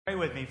Pray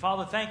with me.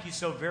 Father, thank you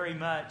so very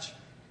much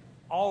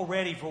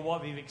already for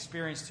what we've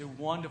experienced through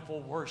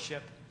wonderful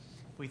worship.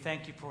 We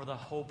thank you for the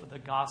hope of the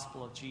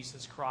gospel of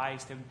Jesus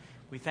Christ. And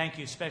we thank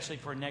you especially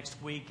for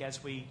next week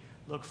as we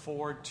look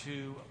forward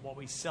to what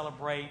we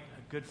celebrate,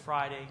 a Good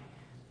Friday,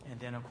 and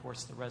then, of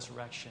course, the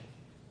resurrection.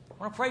 I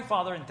want to pray,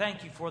 Father, and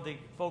thank you for the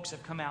folks that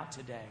have come out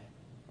today.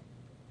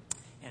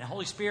 And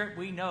Holy Spirit,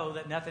 we know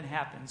that nothing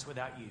happens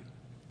without you.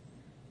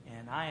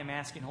 And I am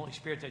asking, Holy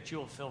Spirit, that you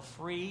will feel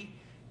free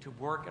to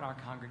work in our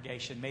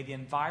congregation. May the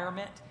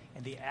environment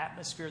and the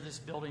atmosphere of this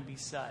building be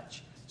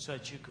such so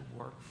that you could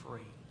work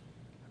free.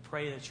 I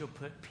pray that you'll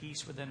put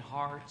peace within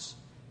hearts,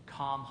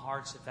 calm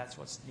hearts if that's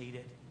what's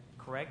needed,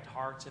 correct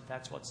hearts if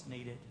that's what's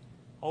needed,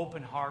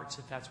 open hearts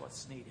if that's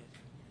what's needed.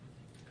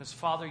 Because,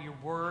 Father, your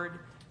word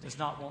does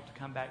not want to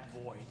come back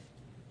void.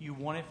 You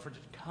want it for it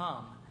to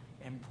come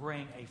and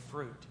bring a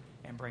fruit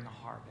and bring a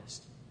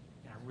harvest.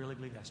 And I really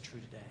believe that's true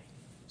today.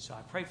 So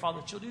I pray, Father,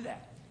 that you'll do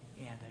that.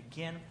 And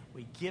again,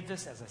 we give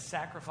this as a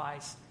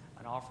sacrifice,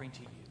 an offering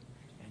to you.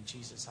 And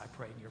Jesus, I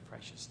pray in your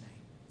precious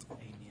name.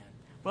 Amen.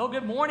 Well,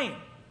 good morning.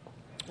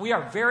 We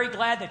are very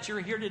glad that you're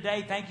here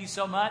today. Thank you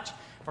so much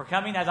for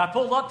coming. As I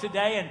pulled up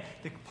today, and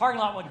the parking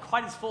lot wasn't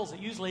quite as full as it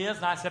usually is,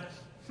 and I said,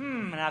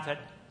 and I said,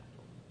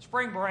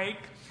 spring break.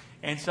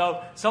 And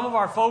so some of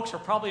our folks are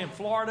probably in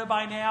Florida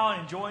by now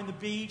and enjoying the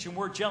beach, and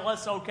we're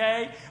jealous,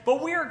 okay?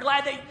 But we are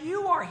glad that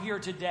you are here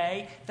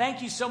today.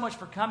 Thank you so much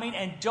for coming,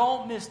 and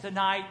don't miss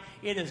tonight.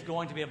 It is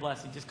going to be a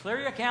blessing. Just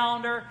clear your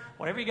calendar,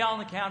 whatever you got on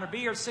the calendar. Be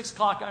here at 6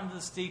 o'clock under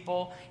the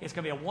steeple. It's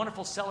going to be a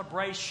wonderful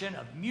celebration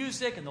of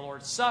music and the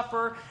Lord's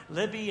Supper.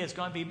 Libby is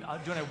going to be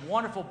doing a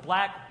wonderful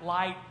black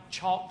light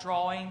chalk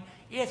drawing.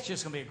 It's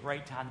just going to be a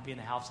great time to be in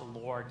the house of the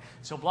Lord.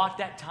 So block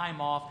that time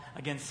off.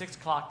 Again, 6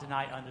 o'clock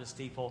tonight under the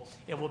steeple.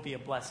 It will be a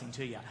blessing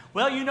to you.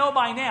 Well, you know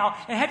by now.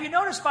 And have you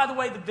noticed, by the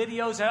way, the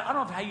videos? I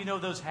don't know how you know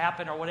those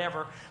happen or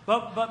whatever.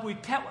 But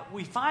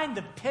we find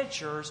the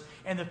pictures,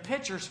 and the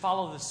pictures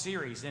follow the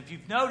series. And if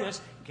you've noticed,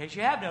 in case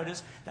you have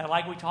noticed, that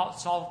like we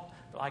saw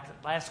like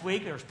last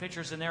week, there's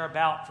pictures in there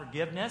about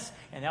forgiveness,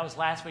 and that was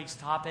last week's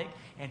topic.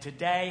 And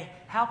today,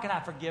 how can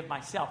I forgive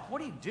myself? What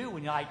do you do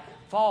when you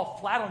fall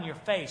flat on your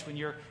face, when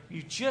you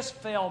just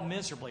fail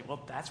miserably?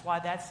 Well, that's why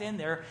that's in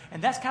there,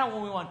 and that's kind of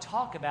what we want to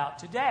talk about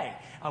today.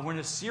 We're in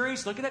a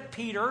series looking at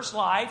Peter's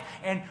life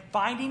and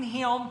finding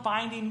him,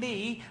 finding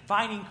me,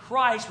 finding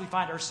Christ. We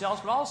find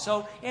ourselves, but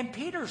also in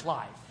Peter's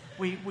life.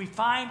 We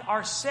find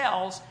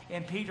ourselves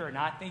in Peter, and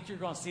I think you're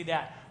going to see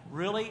that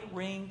really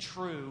ring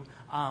true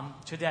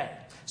today.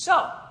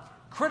 So,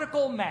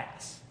 critical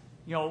mass.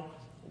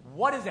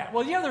 What is that?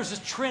 Well, there's this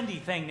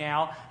trendy thing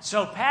now.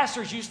 So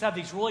pastors used to have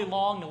these really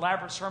long,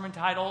 elaborate sermon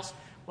titles.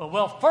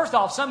 Well, first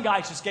off, some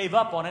guys just gave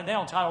up on it. They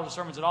don't title the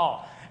sermons at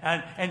all.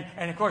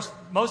 And of course,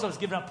 most of us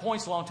given up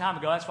points a long time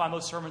ago. That's why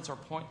most sermons are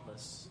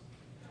pointless.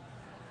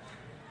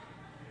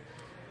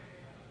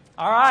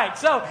 All right.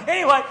 So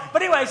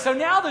anyway, so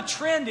now the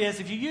trend is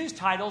if you use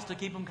titles to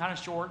keep them kind of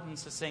short and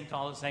succinct,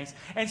 all those things.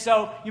 And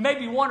so you may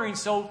be wondering,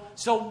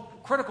 so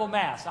critical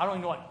mass. I don't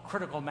even know what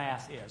critical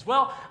mass is.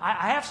 Well,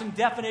 I have some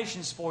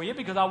definitions for you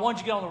because I want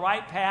you to get on the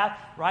right path,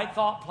 right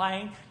thought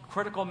plane.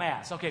 Critical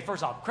mass. Okay,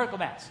 first off, critical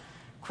mass.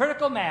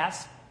 Critical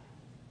mass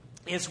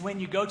is when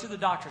you go to the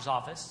doctor's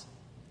office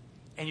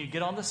and you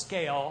get on the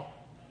scale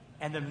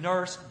and the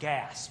nurse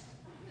gasps.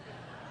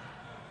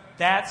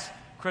 That's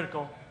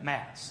critical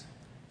mass.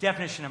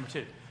 Definition number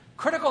 2.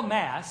 Critical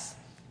mass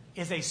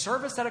is a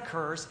service that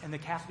occurs in the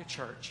Catholic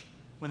Church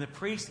when the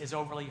priest is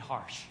overly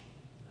harsh.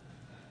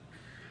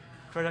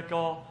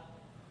 Critical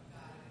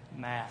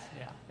mass.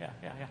 Yeah.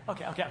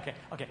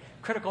 Okay.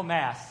 Critical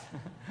mass.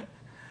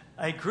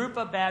 A group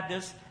of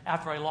Baptists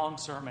after a long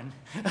sermon.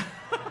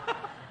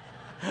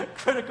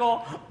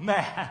 Critical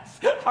mass.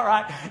 All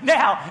right.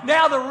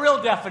 Now the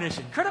real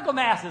definition. Critical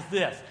mass is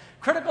this.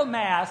 Critical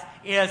mass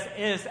is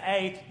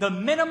the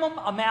minimum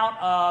amount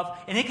of,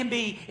 and it can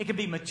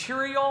be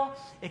material,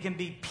 it can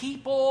be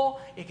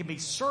people, it can be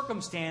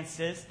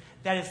circumstances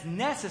that is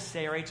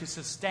necessary to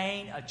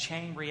sustain a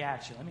chain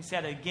reaction. Let me say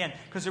that again,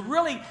 because it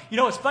really,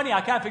 it's funny.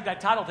 I kind of think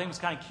that title thing was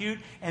kind of cute,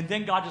 and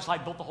then God just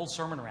built the whole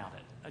sermon around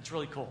it. It's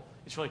really cool.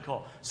 It's really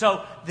cool.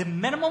 So the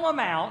minimum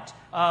amount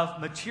of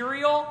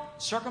material,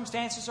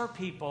 circumstances, or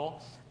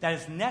people that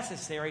is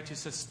necessary to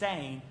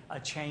sustain a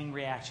chain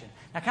reaction.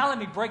 Now, kind of let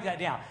me break that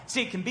down.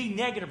 See, it can be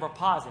negative or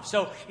positive.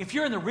 So if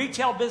you're in the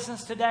retail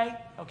business today,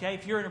 okay,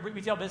 if you're in a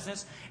retail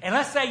business, and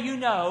let's say you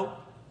know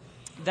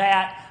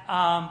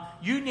that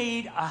you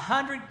need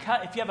 100,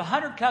 if you have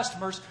 100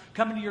 customers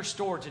coming to your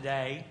store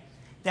today,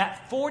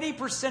 that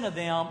 40% of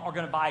them are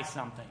going to buy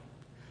something.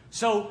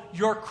 So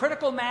your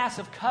critical mass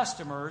of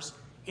customers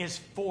is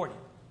 40.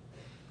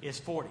 is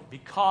 40,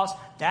 because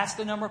that's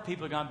the number of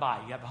people who are going to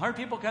buy. You have 100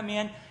 people come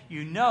in,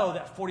 you know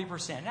that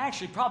 40%, and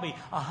actually probably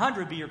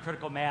 100 be your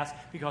critical mass,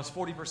 because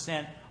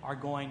 40% are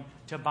going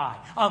to buy.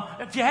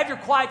 If you have your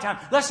quiet time,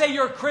 let's say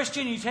you're a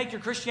Christian and you take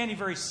your Christianity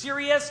very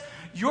serious,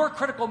 your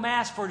critical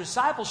mass for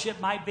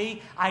discipleship might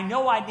be, I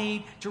know I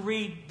need to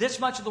read this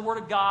much of the Word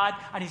of God,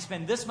 I need to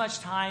spend this much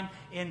time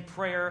in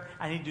prayer,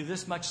 I need to do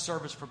this much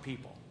service for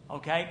people.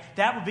 Okay?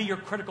 That would be your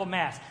critical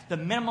mass, the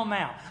minimum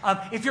amount.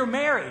 If you're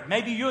married,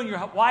 maybe you and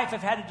your wife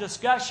have had a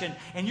discussion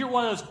and you're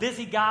one of those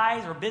busy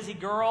guys or busy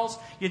girls,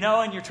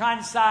 and you're trying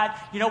to decide,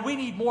 we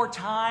need more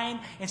time.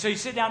 And so you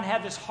sit down and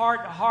have this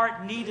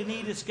heart-to-heart,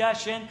 knee-to-knee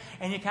discussion,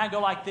 and you kind of go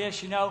like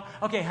this,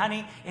 okay,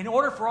 honey, in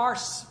order for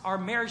our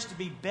marriage to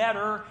be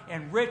better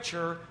and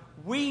richer,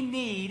 we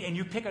need, and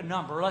you pick a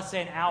number, let's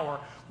say an hour,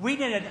 we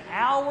need an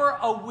hour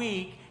a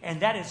week, and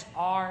that is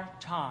our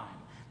time.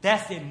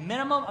 That's the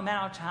minimum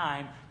amount of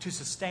time to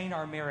sustain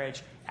our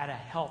marriage at a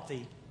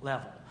healthy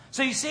level.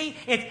 So you see,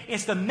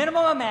 it's the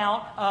minimum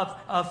amount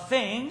of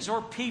things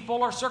or people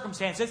or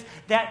circumstances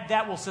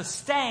that will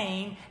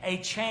sustain a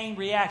chain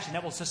reaction,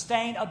 that will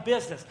sustain a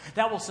business,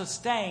 that will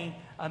sustain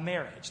a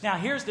marriage. Now,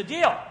 here's the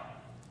deal.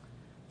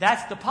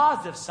 That's the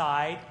positive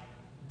side,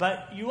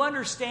 but you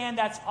understand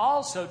that's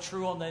also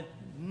true on the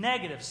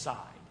negative side.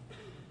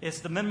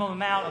 It's the minimum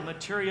amount of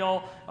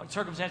material,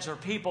 circumstances, or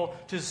people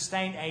to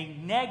sustain a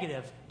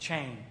negative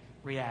chain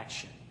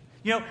reaction.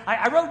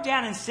 I wrote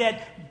down and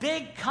said,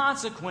 big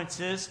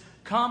consequences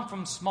come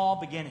from small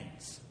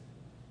beginnings.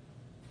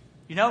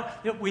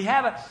 We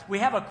have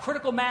a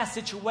critical mass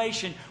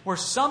situation where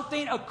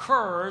something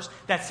occurs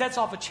that sets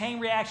off a chain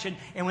reaction,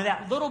 and with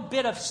that little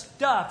bit of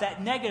stuff,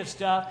 that negative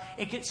stuff,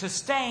 it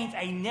sustains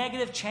a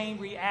negative chain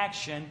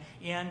reaction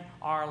in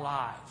our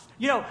lives.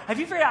 Have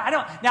you figured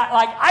out?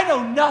 I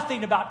know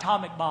nothing about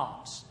atomic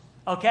bombs,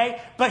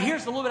 okay? But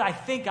here's a little bit I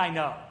think I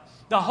know.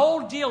 The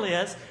whole deal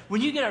is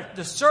when you get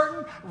the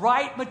certain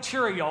right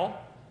material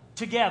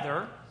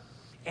together,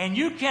 and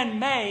you can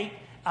make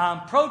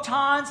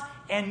protons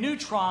and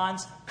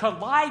neutrons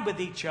collide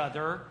with each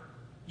other,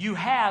 you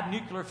have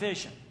nuclear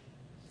fission.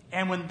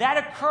 And when that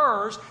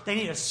occurs, they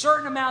need a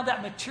certain amount of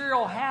that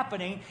material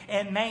happening,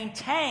 and it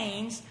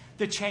maintains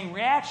the chain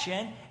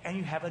reaction, and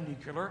you have a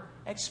nuclear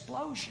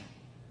explosion.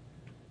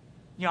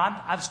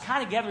 I was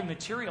kind of gathering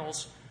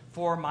materials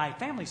for my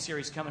family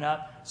series coming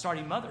up,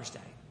 starting Mother's Day.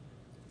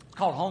 It's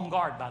called Home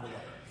Guard, by the way.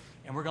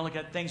 And we're going to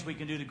look at things we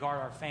can do to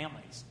guard our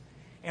families.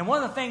 And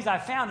one of the things I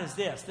found is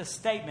this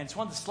statement. It's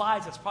one of the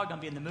slides that's probably going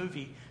to be in the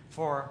movie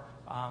for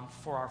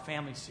our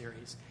family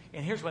series.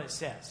 And here's what it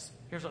says.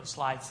 Here's what the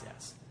slide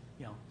says.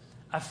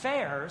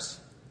 Affairs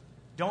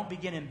don't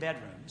begin in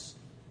bedrooms.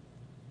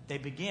 They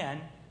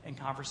begin in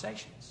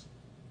conversations.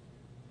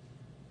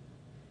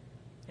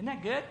 Isn't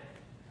that good?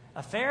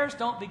 Affairs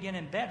don't begin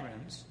in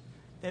bedrooms.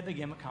 They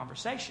begin with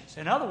conversations.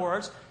 In other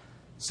words,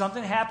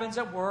 something happens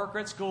at work or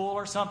at school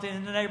or something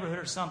in the neighborhood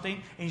or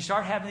something, and you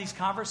start having these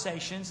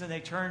conversations, and they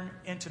turn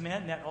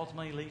intimate, and that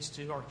ultimately leads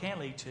to, or can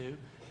lead to,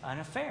 an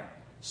affair.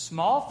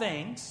 Small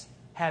things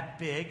have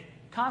big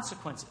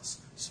consequences.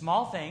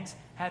 Small things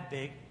have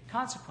big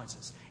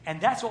consequences. And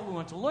that's what we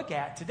want to look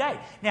at today.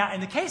 Now,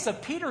 in the case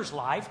of Peter's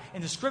life,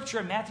 in the scripture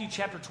in Matthew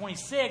chapter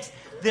 26,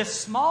 this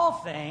small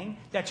thing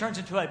that turns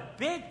into a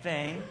big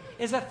thing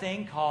is a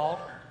thing called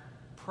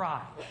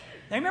pride.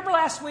 Now, remember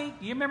last week?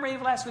 You remember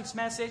last week's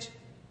message?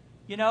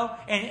 And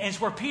it's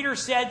where Peter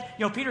said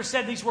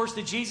these words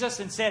to Jesus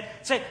and said,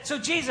 so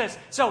Jesus,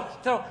 so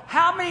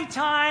how many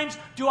times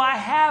do I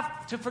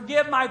have to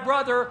forgive my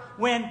brother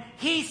when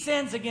he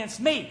sins against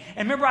me?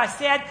 And remember I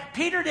said,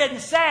 Peter didn't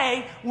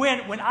say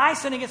when I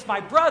sin against my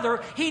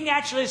brother, he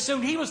naturally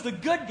assumed he was the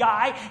good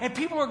guy and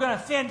people were going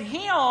to offend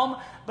him,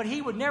 but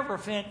he would never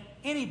offend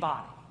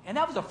anybody. And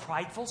that was a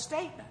prideful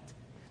statement.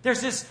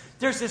 There's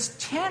this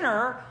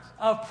tenor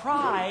of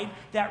pride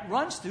that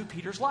runs through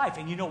Peter's life.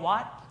 And you know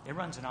what? It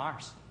runs in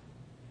ours.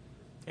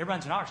 It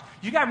runs in ours.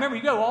 You got to remember,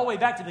 you go all the way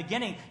back to the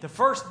beginning. The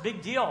first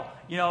big deal,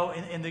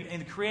 in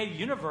the created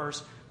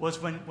universe was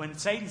when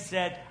Satan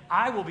said,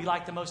 I will be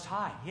like the Most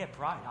High. He had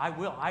pride. I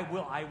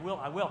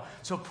will.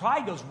 So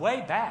pride goes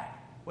way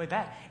back.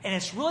 And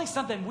it's really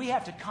something we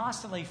have to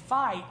constantly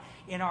fight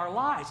in our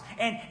lives.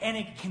 And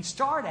it can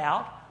start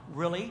out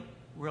really,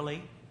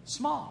 really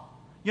small.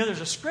 There's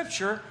a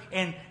scripture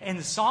in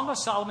the Song of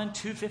Solomon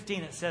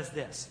 2:15 that says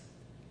this.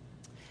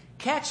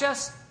 Catch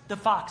us the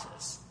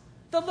foxes,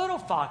 the little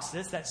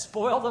foxes that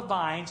spoil the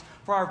vines,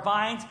 for our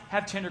vines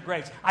have tender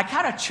grapes. I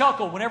kind of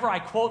chuckle whenever I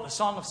quote the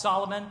Song of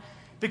Solomon,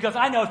 because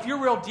I know if you're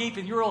real deep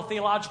and you're real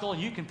theological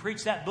and you can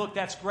preach that book,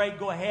 that's great,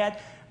 go ahead.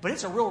 But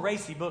it's a real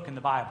racy book in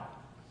the Bible.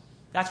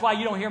 That's why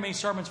you don't hear many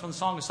sermons from the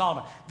Song of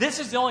Solomon. This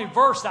is the only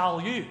verse that I'll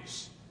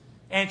use.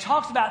 And it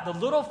talks about the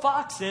little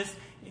foxes.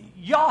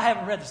 Y'all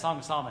haven't read the Song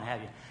of Solomon,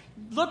 have you?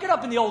 Look it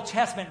up in the Old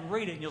Testament and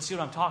read it, and you'll see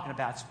what I'm talking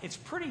about. It's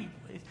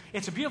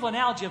a beautiful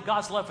analogy of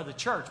God's love for the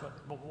church,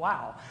 but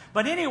wow.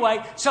 But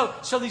anyway, so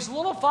these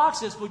little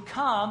foxes would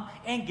come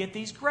and get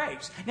these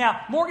grapes.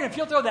 Now, Morgan, if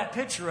you'll throw that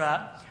picture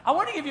up, I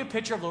want to give you a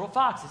picture of little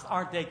foxes.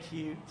 Aren't they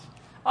cute?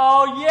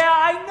 Oh, yeah,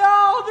 I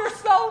know. They're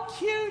so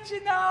cute,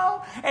 you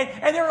know.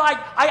 And they're like,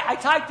 I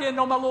typed in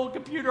on my little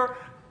computer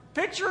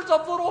pictures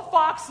of little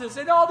foxes,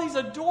 and all these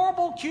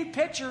adorable, cute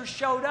pictures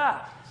showed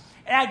up.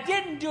 And I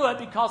didn't do it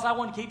because I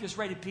wanted to keep this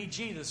rated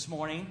PG this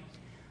morning.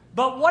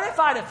 But what if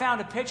I'd have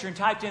found a picture and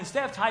typed in,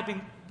 instead of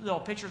typing little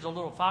pictures of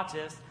little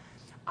foxes,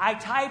 I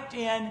typed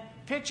in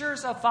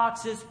pictures of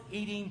foxes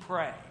eating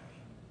prey.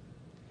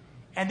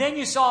 And then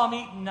you saw them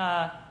eating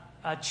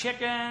a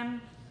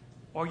chicken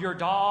or your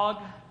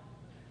dog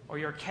or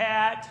your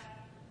cat,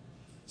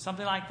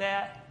 something like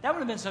that. That would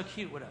have been so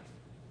cute, would have.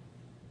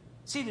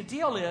 See, the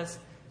deal is,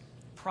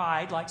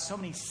 pride, like so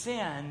many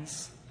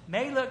sins,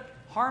 may look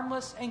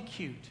harmless and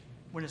cute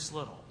when it's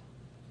little.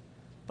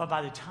 But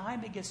by the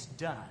time it gets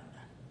done,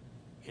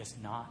 it's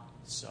not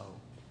so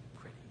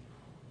pretty.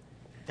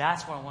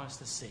 That's what I want us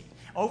to see.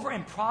 Over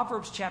in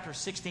Proverbs chapter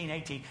 16,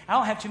 18, I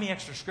don't have too many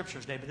extra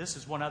scriptures today, but this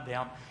is one of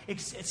them. It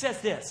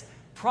says this: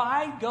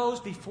 pride goes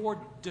before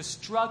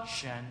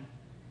destruction,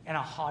 and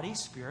a haughty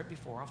spirit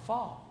before a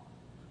fall.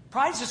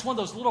 Pride is just one of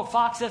those little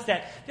foxes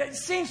that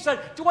seems to,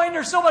 Dwayne,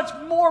 there's so much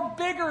more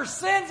bigger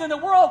sins in the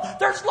world.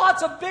 There's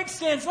lots of big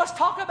sins. Let's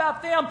talk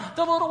about them.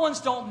 The little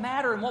ones don't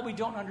matter, and what we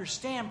don't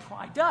understand,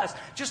 pride does.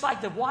 Just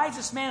like the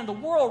wisest man in the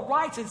world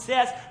writes and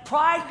says,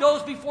 pride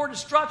goes before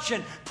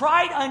destruction.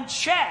 Pride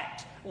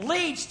unchecked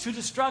leads to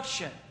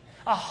destruction.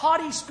 A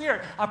haughty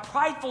spirit, a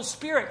prideful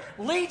spirit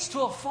leads to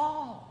a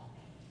fall.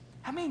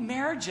 How many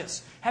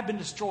marriages have been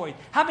destroyed?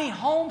 How many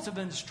homes have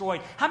been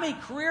destroyed? How many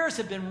careers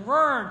have been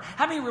ruined?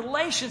 How many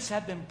relations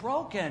have been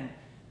broken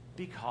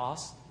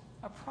because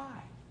of pride?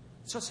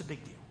 So it's a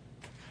big deal.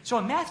 So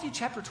in Matthew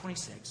chapter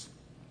 26,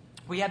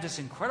 we have this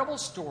incredible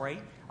story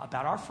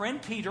about our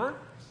friend Peter.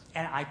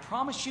 And I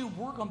promise you,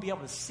 we're going to be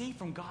able to see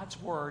from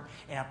God's Word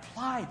and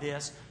apply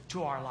this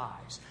to our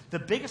lives. The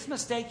biggest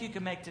mistake you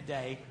can make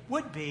today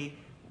would be,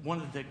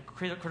 one of the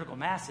critical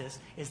masses,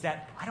 is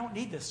that I don't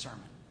need this sermon.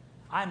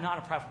 I'm not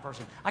a prideful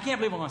person. I can't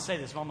believe I'm going to say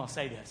this, but I'm going to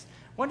say this.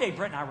 One day,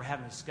 Brett and I were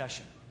having a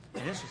discussion,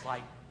 and this was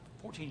like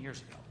 14 years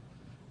ago.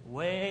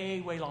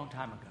 Way, way long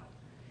time ago.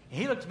 And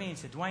he looked at me and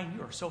said, Dwayne,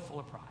 you are so full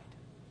of pride.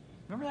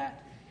 Remember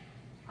that?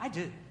 I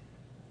do.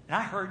 And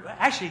I heard,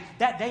 actually,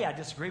 that day I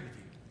disagreed with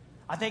you.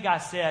 I think I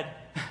said,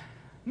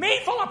 me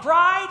full of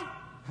pride?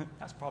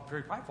 That's probably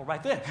very prideful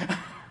right then.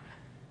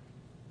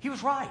 He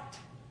was right.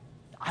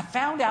 I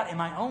found out in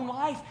my own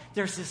life,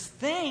 there's this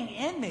thing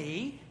in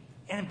me,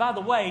 and by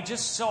the way,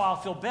 just so I'll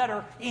feel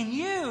better, in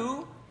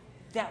you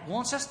that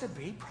wants us to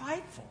be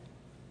prideful.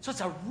 So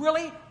it's a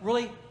really,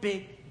 really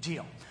big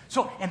deal.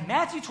 So in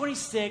Matthew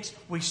 26,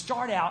 we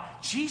start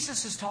out,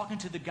 Jesus is talking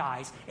to the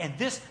guys, and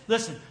this,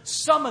 listen,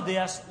 some of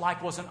this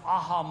was an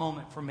aha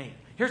moment for me.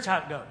 Here's how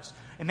it goes.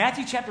 In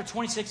Matthew chapter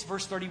 26,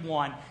 verse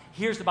 31,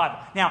 here's the Bible.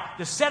 Now,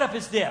 the setup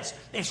is this.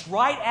 It's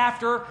right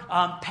after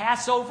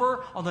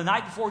Passover, on the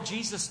night before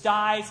Jesus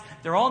dies.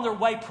 They're on their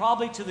way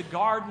probably to the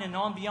garden and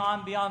on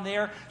beyond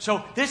there.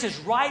 So this is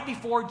right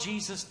before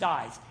Jesus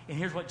dies. And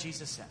here's what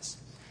Jesus says.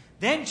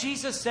 Then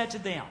Jesus said to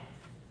them,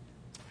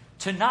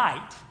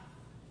 tonight,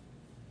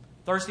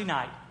 Thursday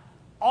night,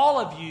 all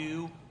of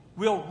you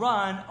will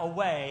run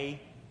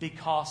away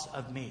because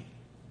of me.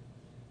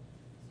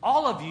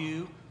 All of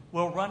you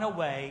will run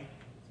away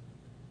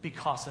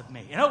because of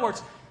me. In other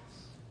words,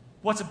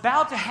 what's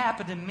about to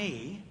happen to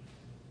me,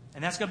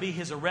 and that's going to be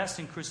his arrest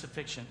and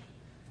crucifixion,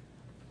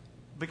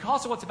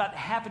 because of what's about to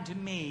happen to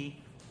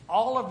me,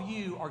 all of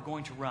you are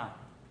going to run.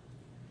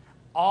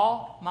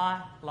 All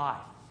my life.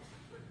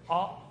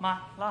 All my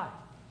life.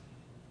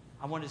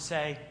 I want to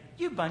say,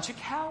 you bunch of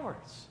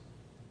cowards.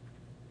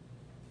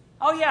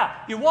 Oh, yeah,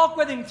 you walk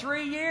with him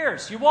 3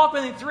 years. You walk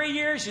with him 3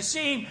 years, you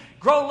see him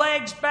grow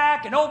legs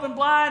back and open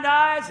blind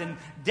eyes and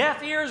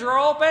deaf ears are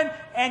open.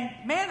 And,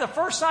 man, the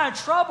first sign of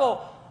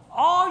trouble,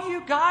 all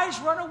you guys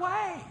run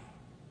away.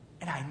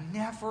 And I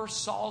never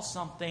saw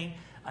something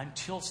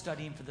until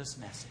studying for this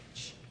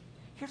message.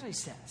 Here's what he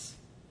says.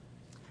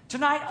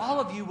 Tonight, all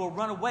of you will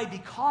run away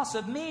because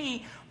of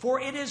me, for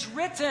it is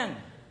written,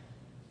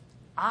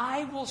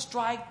 I will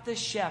strike the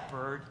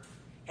shepherd,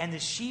 and the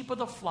sheep of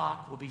the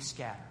flock will be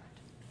scattered.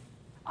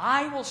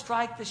 I will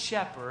strike the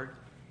shepherd,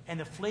 and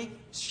the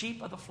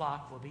sheep of the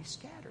flock will be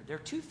scattered. There are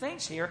two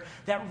things here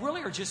that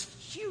really are just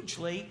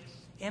hugely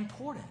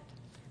important.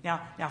 Now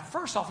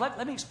first off,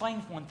 let me explain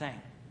one thing.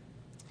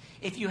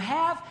 If you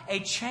have a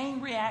chain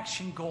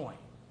reaction going,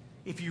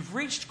 if you've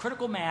reached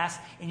critical mass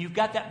and you've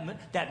got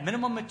that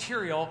minimum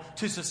material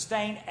to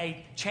sustain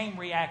a chain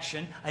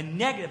reaction, a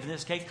negative in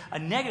this case, a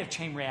negative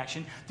chain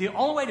reaction, the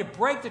only way to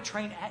break the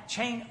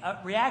chain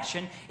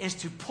reaction is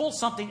to pull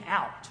something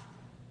out.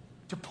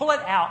 To pull it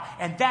out,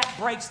 and that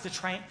breaks the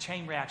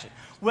chain reaction.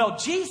 Well,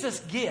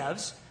 Jesus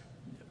gives,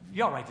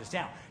 y'all write this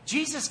down,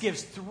 Jesus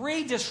gives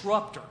 3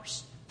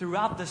 disruptors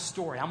throughout this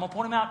story. I'm going to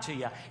point them out to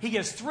you. He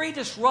gives 3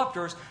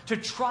 disruptors to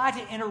try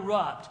to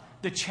interrupt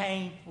the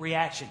chain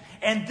reaction.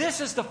 And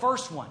this is the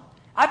first one.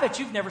 I bet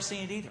you've never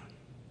seen it either.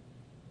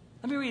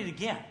 Let me read it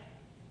again.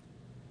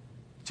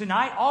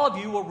 Tonight, all of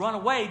you will run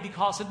away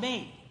because of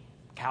me.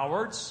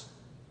 Cowards.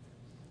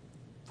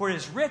 For it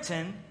is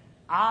written,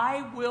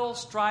 I will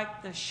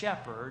strike the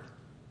shepherd,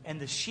 and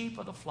the sheep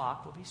of the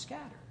flock will be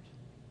scattered.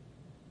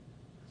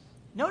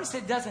 Notice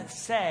it doesn't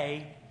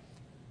say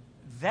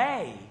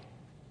they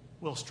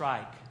will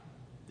strike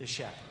the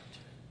shepherd,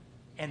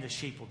 and the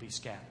sheep will be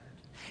scattered.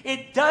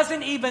 It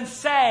doesn't even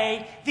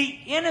say the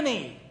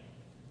enemy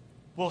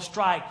will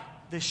strike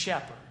the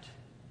shepherd,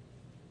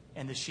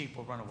 and the sheep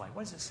will run away.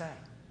 What does it say?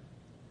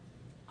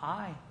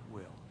 I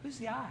will. Who's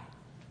the I?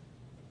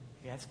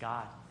 Yeah, it's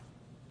God.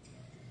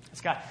 It's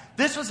God.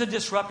 This was a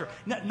disruptor.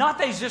 Not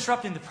that he's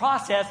disrupting the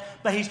process,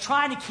 but he's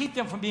trying to keep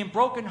them from being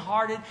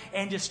brokenhearted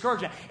and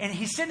discouraged. And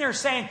he's sitting there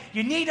saying,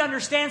 you need to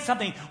understand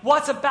something.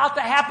 What's about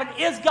to happen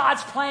is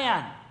God's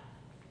plan.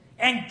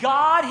 And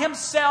God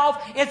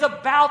himself is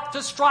about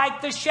to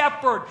strike the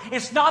shepherd.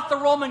 It's not the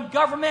Roman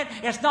government.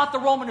 It's not the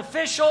Roman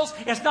officials.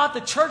 It's not the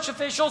church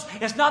officials.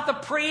 It's not the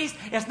priest.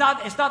 It's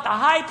not the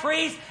high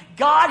priest.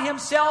 God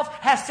himself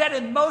has set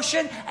in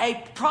motion a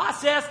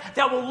process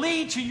that will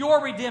lead to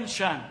your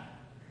redemption.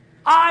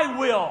 I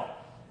will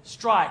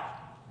strike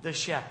the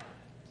shepherd.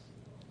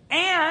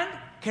 And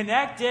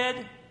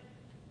connected,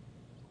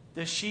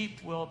 the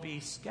sheep will be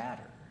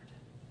scattered.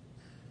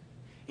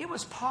 It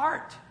was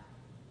part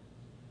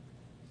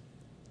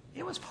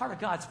of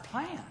God's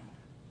plan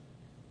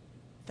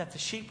that the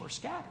sheep were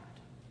scattered.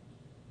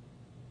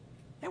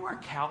 They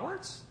weren't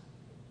cowards.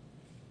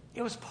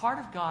 It was part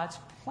of God's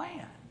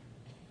plan.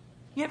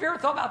 Have you ever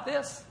thought about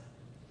this?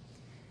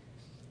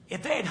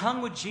 If they had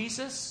hung with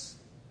Jesus,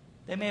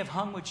 they may have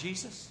hung with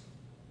Jesus.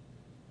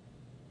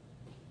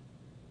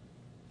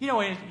 I'm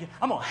going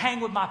to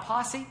hang with my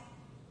posse.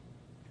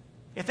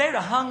 If they would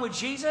have hung with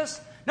Jesus,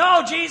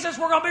 no, Jesus,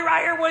 we're going to be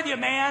right here with you,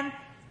 man.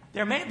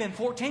 There may have been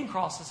 14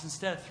 crosses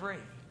instead of 3.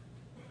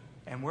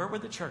 And where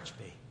would the church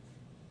be?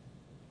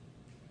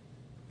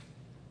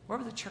 Where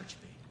would the church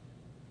be?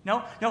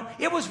 No,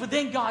 it was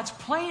within God's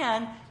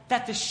plan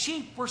that the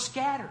sheep were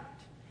scattered.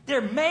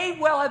 There may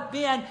well have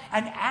been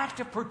an act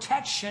of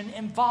protection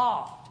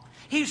involved.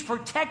 He was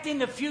protecting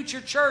the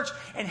future church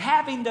and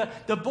having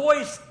the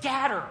boys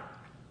scatter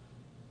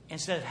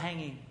instead of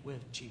hanging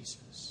with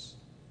Jesus.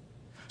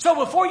 So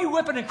before you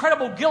whip an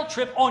incredible guilt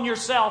trip on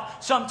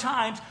yourself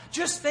sometimes,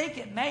 just think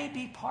it may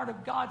be part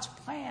of God's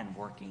plan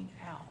working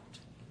out.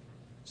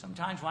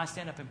 Sometimes when I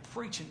stand up and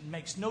preach, it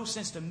makes no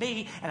sense to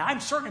me, and I'm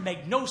certain it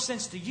makes no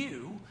sense to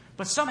you,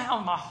 but somehow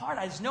in my heart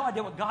I just no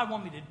idea what God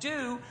wanted me to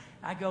do.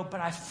 I go,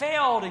 but I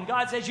failed, and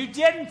God says, you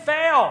didn't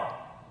fail.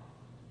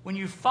 When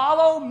you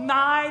follow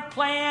my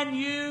plan,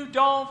 you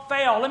don't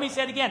fail. Let me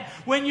say it again.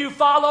 When you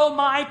follow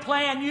my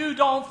plan, you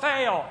don't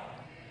fail.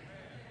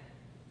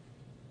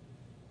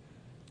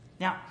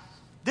 Now,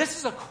 this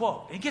is a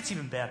quote. It gets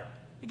even better.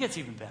 It gets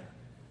even better.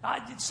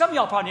 Some of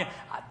y'all probably knew.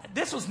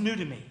 This was new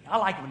to me. I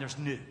like it when there's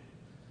new.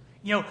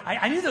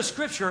 I knew the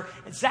scripture,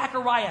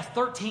 Zechariah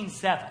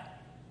 13:7,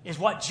 is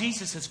what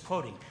Jesus is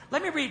quoting.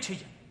 Let me read it to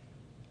you.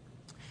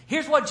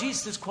 Here's what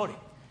Jesus is quoting.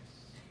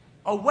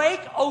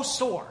 Awake, O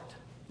sword.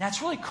 Now,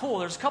 it's really cool.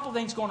 There's a couple of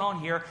things going on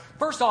here.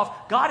 First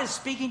off, God is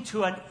speaking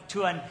to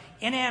an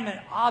inanimate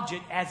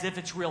object as if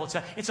it's real.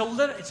 It's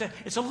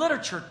a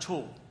literature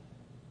tool.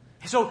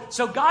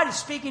 So God is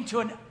speaking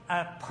to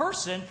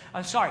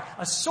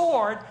a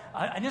sword,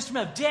 an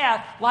instrument of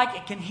death, like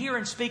it can hear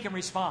and speak and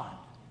respond.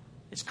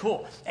 It's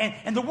cool.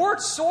 And the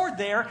word sword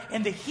there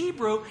in the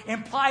Hebrew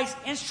implies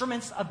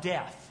instruments of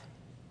death.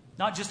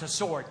 Not just a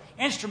sword,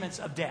 instruments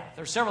of death.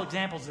 There are several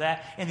examples of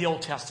that in the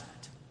Old Testament.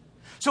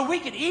 So we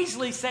could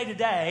easily say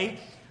today,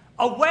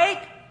 awake,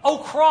 O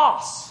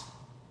cross.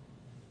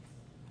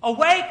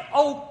 Awake,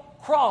 O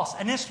cross,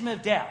 an instrument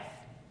of death.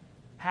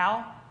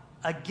 How?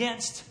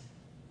 Against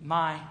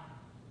my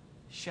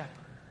shepherd.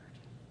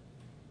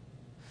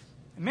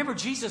 Remember,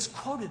 Jesus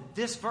quoted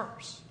this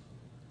verse.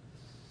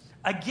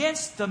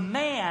 Against the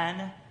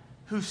man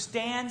who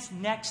stands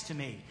next to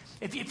me.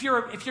 If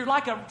you're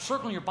like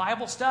circling your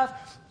Bible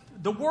stuff,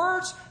 the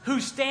words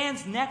 "who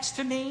stands next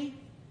to me"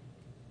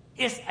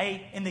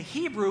 in the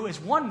Hebrew is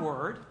one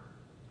word.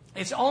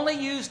 It's only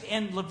used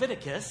in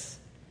Leviticus,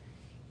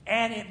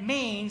 and it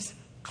means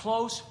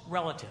close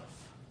relative.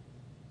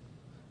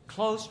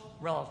 Close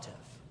relative,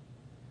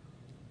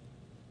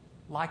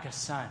 like a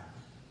son.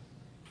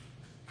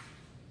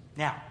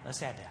 Now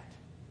let's add that.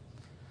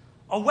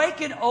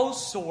 Awaken, O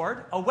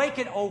sword,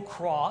 awaken, O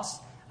cross,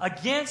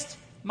 against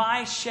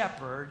my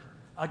shepherd,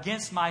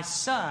 against my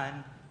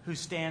son who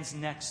stands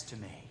next to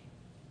me.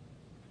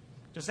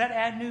 Does that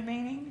add new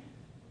meaning?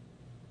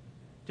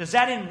 Does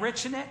that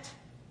enrich in it?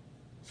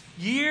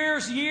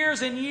 Years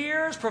and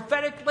years,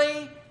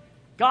 prophetically,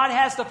 God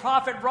has the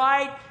prophet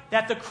write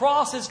that the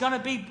cross is going to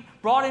be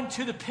brought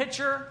into the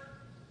picture,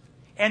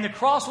 and the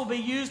cross will be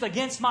used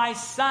against my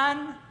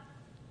son.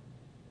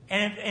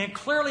 And it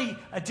clearly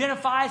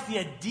identifies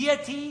the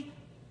deity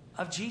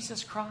of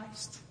Jesus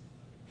Christ.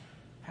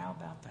 How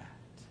about that?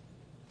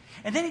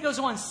 And then he goes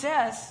on and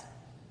says,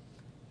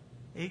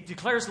 he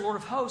declares the Lord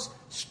of hosts,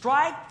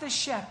 strike the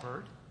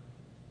shepherd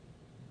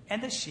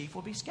and the sheep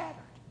will be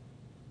scattered.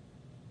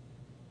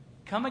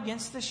 Come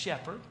against the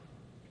shepherd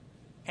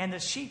and the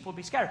sheep will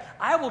be scattered.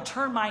 I will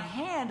turn my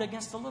hand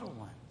against the little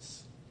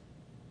ones.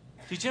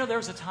 Did you know there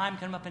was a time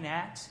coming up in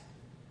Acts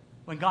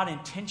when God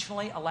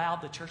intentionally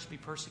allowed the church to be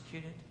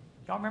persecuted?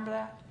 Y'all remember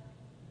that?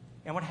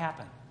 And what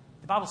happened?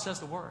 The Bible says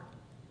the word.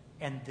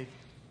 And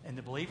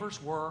the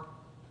believers were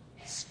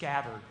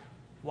scattered.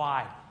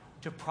 Why?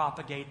 To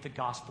propagate the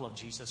gospel of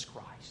Jesus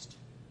Christ.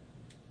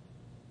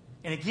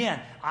 And again,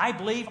 I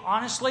believe,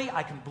 honestly,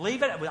 I can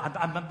believe it.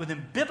 I'm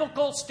within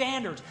biblical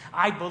standards.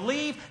 I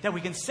believe that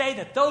we can say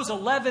that those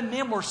 11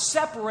 men were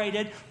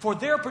separated for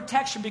their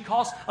protection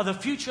because of the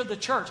future of the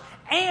church.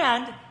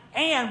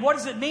 And what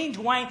does it mean,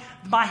 Dwayne?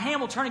 My hand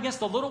will turn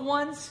against the little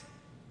ones?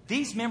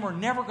 These men were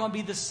never going to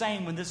be the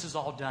same when this is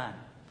all done.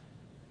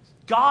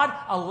 God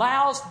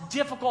allows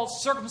difficult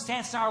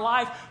circumstances in our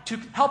life to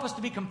help us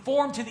to be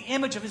conformed to the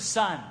image of His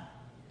Son.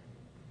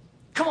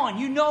 Come on,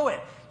 you know it.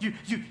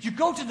 You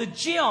go to the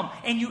gym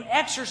and you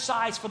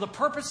exercise for the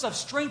purpose of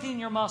strengthening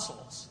your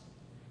muscles.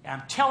 And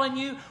I'm telling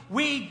you,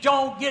 we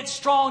don't get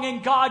strong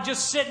in God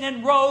just sitting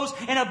in rows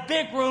in a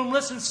big room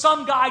listening to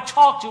some guy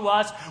talk to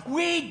us.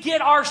 We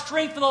get our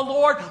strength in the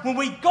Lord when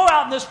we go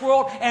out in this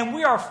world and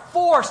we are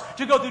forced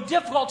to go through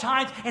difficult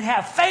times and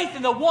have faith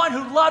in the one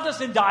who loved us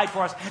and died for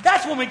us.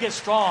 That's when we get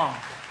strong.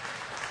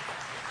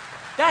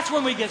 That's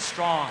when we get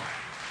strong.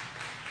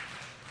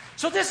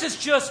 So this is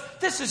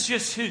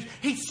just who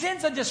He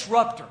sends a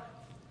disruptor.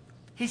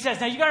 He says,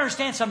 now you got to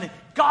understand something.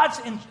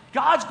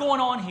 God's going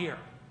on here.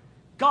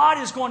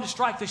 God is going to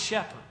strike the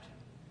shepherd.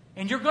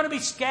 And you're going to be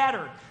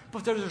scattered.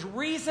 But there's a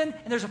reason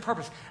and there's a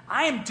purpose.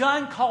 I am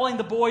done calling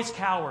the boys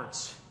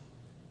cowards.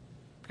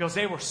 Because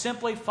they were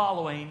simply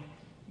following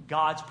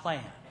God's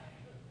plan.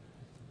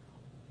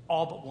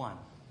 All but one.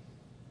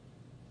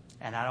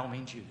 And I don't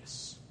mean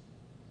Judas.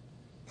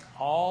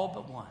 All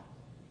but one.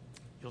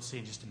 You'll see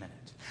in just a minute.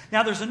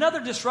 Now there's another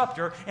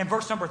disruptor in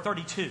verse number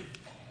 32.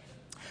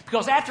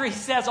 Because after he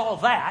says all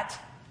that,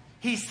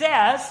 he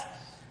says,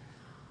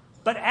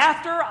 but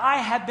after I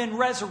have been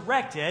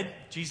resurrected,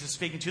 Jesus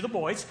speaking to the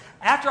boys,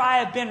 after I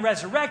have been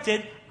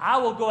resurrected, I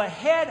will go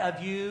ahead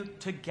of you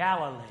to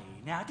Galilee.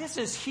 Now this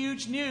is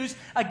huge news.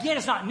 Again,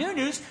 it's not new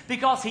news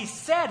because he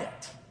said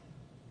it.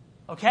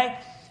 Okay?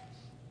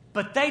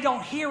 But they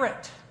don't hear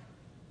it.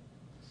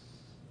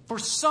 For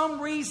some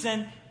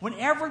reason,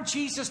 whenever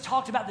Jesus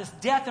talked about this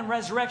death and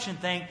resurrection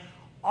thing,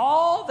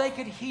 all they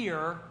could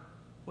hear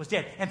was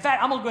death. In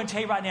fact, I'm going to go and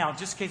tell you right now,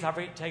 just in case I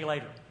forget to tell you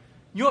later.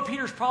 You know what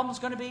Peter's problem was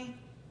going to be?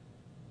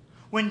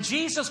 When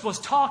Jesus was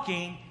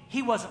talking,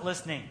 he wasn't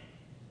listening.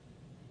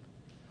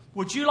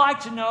 Would you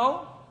like to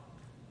know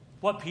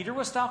what Peter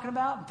was talking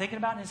about and thinking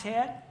about in his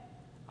head?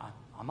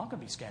 I'm not going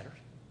to be scattered.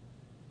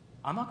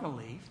 I'm not going to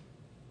leave.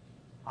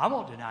 I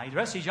won't deny you. The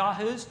rest of these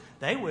yahoos,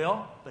 they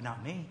will, but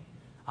not me.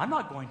 I'm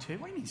not going to.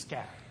 What do you mean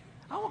scattered?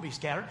 I won't be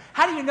scattered.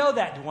 How do you know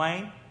that,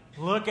 Dwayne?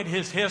 Look at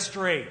his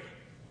history.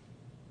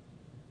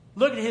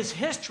 Look at his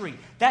history.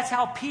 That's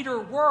how Peter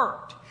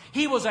worked.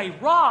 He was a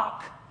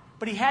rock,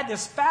 but he had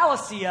this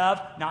fallacy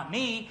of, not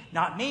me,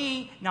 not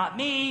me, not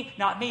me,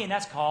 not me. And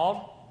that's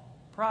called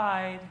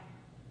pride.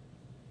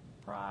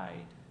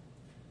 Pride.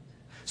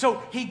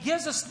 So he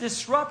gives us this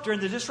disruptor,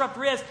 and the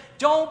disruptor is,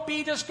 don't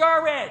be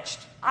discouraged.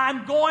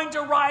 I'm going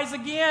to rise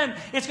again.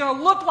 It's going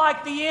to look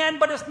like the end,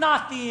 but it's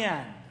not the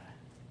end.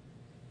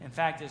 In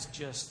fact, it's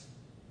just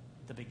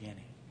the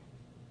beginning.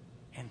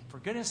 And for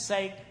goodness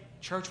sake,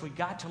 church, we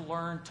got to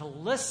learn to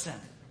listen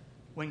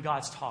when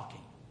God's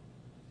talking.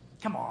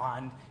 Come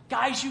on.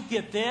 Guys, you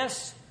get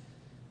this.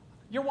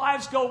 Your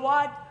wives go,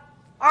 what?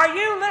 Are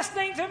you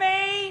listening to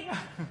me?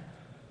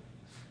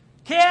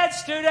 Kids,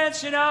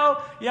 students, you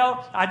know,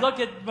 I looked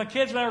at my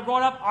kids when they were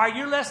growing up. Are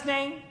you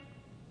listening?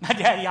 My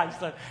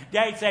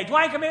daddy'd say,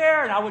 Dwayne, come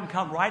here. And I wouldn't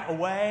come right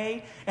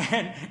away.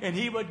 And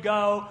he would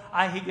go,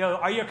 he'd go,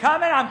 are you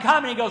coming? I'm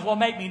coming. He goes, well,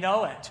 make me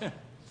know it.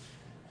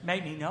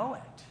 Make me know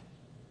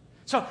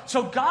it.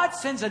 So God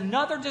sends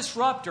another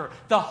disruptor,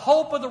 the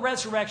hope of the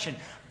resurrection.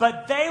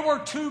 But they were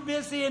too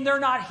busy and they're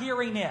not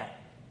hearing it.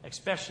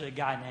 Especially a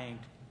guy named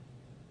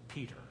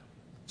Peter.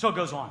 So it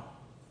goes on.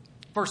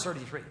 Verse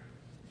 33.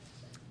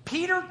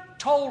 Peter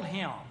told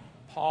him,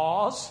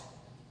 pause.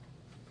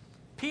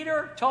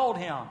 Peter told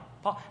him,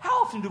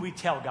 how often do we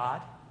tell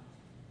God?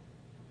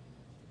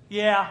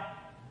 Yeah.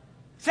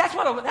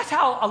 That's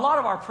how a lot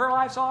of our prayer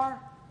lives are.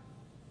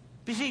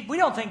 You see, we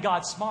don't think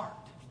God's smart.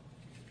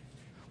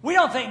 We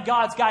don't think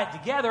God's got it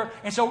together,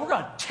 and so we're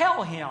going to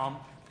tell him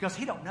because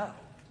he don't know.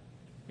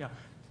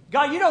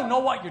 God, you don't know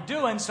what you're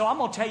doing, so I'm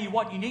going to tell you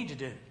what you need to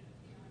do.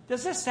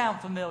 Does this sound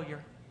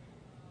familiar?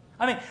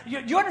 I mean,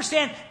 you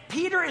understand,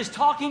 Peter is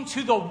talking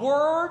to the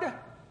Word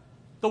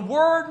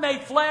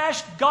made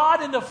flesh,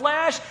 God in the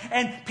flesh,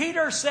 and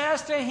Peter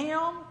says to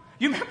him,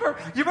 you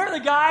remember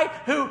the guy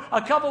who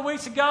a couple of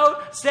weeks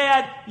ago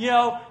said,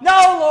 no,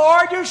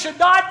 Lord, you should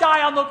not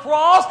die on the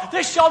cross.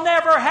 This shall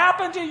never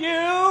happen to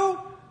you.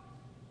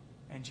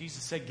 And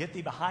Jesus said, get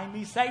thee behind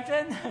me,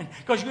 Satan,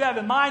 because you have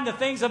in mind the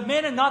things of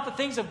men and not the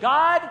things of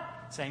God.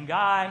 Same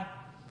guy.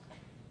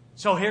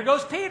 So here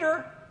goes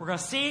Peter. We're going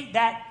to see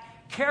that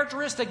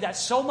characteristic that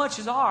so much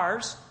is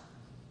ours.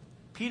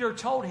 Peter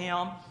told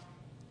him,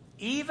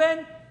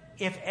 even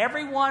if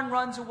everyone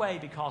runs away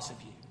because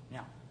of you.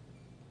 Now,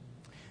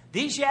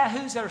 these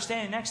yahoos that are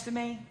standing next to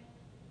me,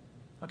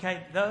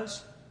 okay,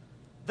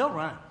 they'll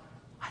run.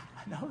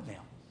 I know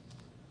them.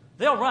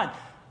 They'll run.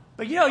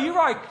 But you know, you've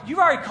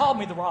already called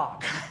me the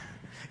rock.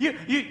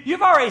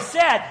 You've already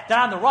said that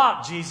I'm the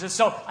rock, Jesus,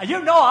 so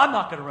you know I'm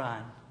not going to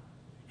run.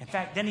 In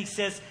fact, then he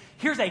says,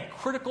 here's a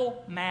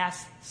critical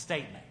mass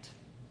statement.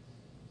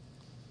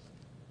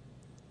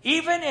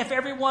 Even if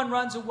everyone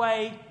runs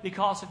away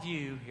because of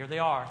you, here they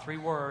are, 3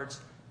 words,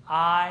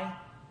 I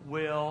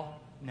will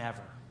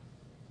never.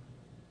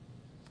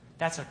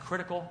 That's a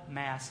critical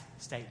mass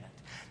statement.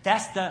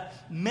 That's the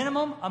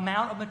minimum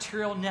amount of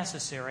material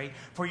necessary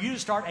for you to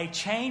start a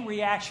chain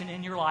reaction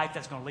in your life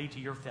that's going to lead to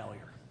your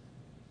failure.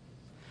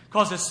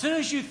 Because as soon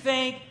as you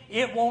think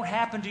it won't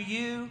happen to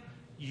you,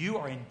 you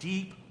are in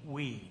deep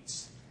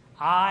weeds.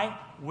 I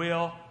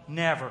will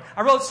never.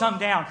 I wrote some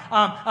down.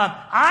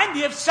 I'm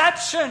the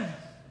exception.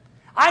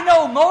 I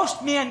know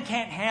most men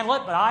can't handle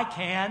it, but I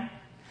can.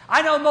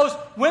 I know most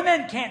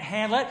women can't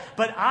handle it,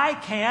 but I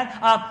can.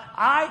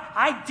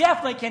 I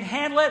definitely can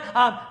handle it.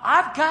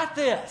 I've got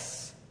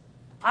this.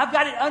 I've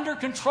got it under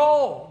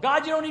control.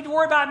 God, you don't need to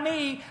worry about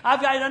me.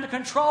 I've got it under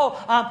control.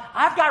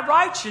 I've got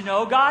rights, you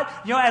know, God.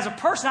 You know, as a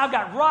person, I've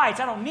got rights.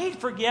 I don't need to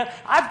forgive.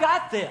 I've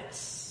got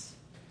this.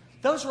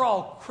 Those are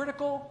all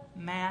critical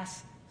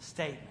mass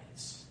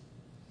statements.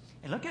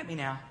 And look at me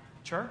now,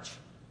 church.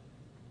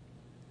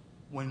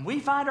 When we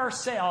find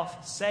ourselves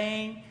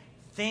saying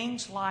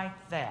things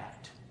like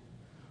that,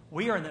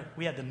 we have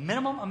the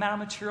minimum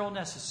amount of material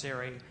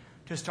necessary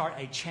to start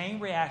a chain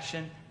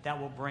reaction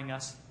that will bring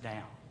us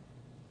down.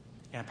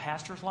 In a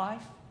pastor's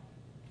life,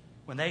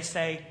 when they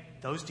say,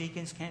 those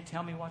deacons can't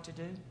tell me what to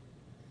do,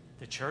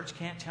 the church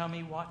can't tell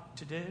me what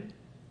to do,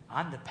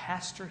 I'm the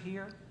pastor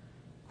here,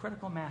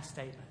 critical mass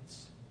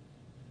statements.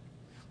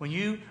 When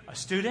you, a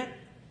student,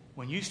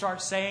 when you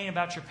start saying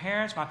about your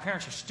parents, my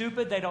parents are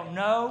stupid, they don't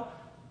know,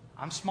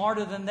 I'm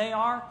smarter than they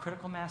are,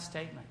 critical mass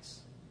statements.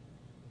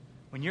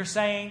 When you're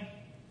saying,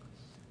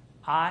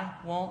 I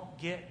won't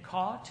get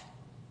caught,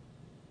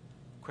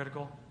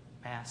 critical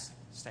mass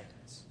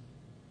statements.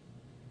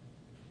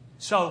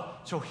 So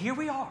here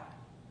we are.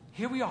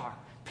 Here we are.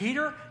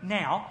 Peter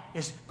now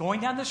is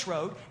going down this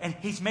road, and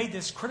he's made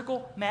this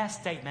critical mass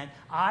statement,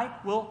 I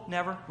will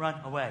never run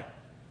away.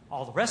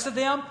 All the rest of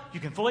them,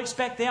 you can fully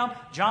expect them,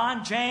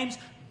 John, James,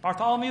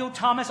 Bartholomew,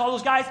 Thomas, all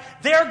those guys,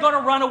 they're going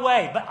to run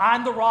away. But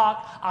I'm the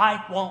rock.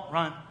 I won't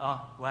run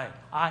away.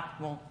 I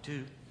won't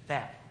do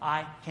that.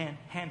 I can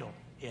handle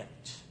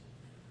it.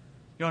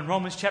 You know, in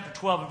Romans chapter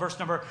 12 and verse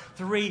number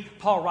 3,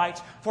 Paul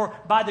writes, for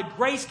by the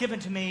grace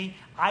given to me,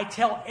 I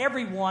tell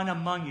everyone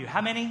among you.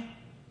 How many?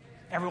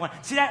 Everyone.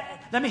 See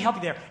that? Let me help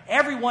you there.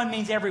 Everyone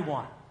means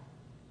everyone.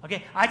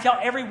 Okay? I tell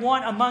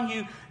everyone among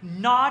you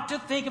not to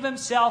think of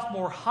himself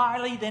more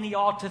highly than he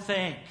ought to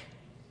think.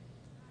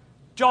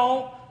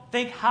 Don't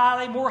think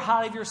more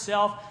highly of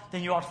yourself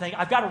than you ought to think.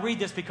 I've got to read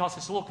this because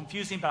it's a little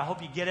confusing, but I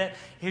hope you get it.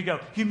 Here you go.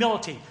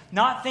 Humility.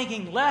 Not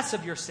thinking less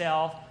of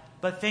yourself,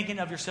 but thinking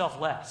of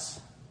yourself less.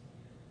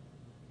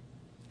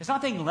 It's not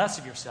thinking less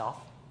of yourself,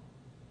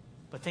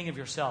 but thinking of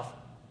yourself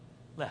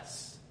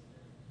less.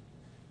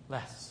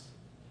 Less.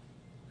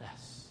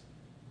 Less.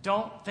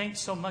 Don't think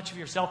so much of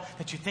yourself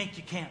that you think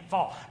you can't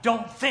fall.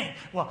 Don't think,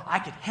 well, I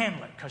could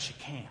handle it, because you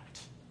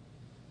can't.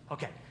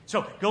 Okay,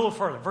 so go a little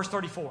further. Verse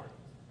 34.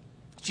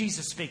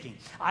 Jesus speaking.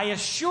 I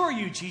assure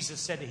you,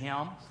 Jesus said to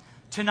him,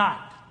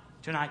 tonight,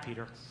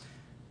 Peter,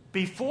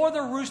 before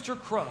the rooster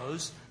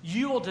crows,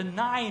 you will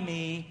deny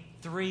me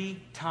 3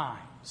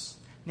 times.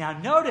 Now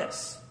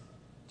notice,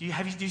 do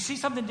you see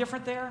something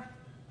different there?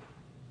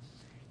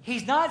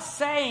 He's not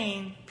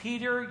saying,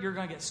 Peter, you're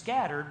going to get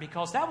scattered,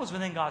 because that was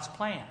within God's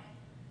plan.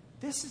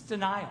 This is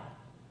denial.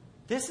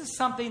 This is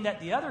something that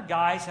the other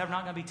guys are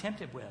not going to be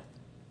tempted with.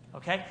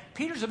 Okay?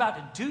 Peter's about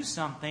to do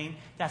something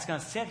that's going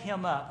to set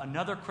him up,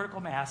 another critical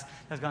mass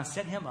that's going to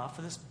set him up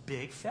for this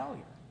big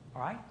failure.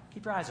 All right?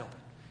 Keep your eyes open.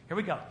 Here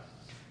we go.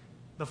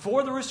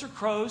 Before the rooster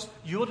crows,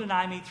 you will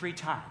deny me 3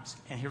 times.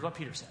 And here's what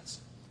Peter says.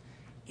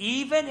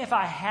 Even if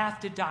I have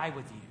to die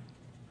with you,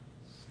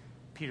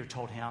 Peter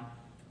told him,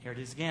 here it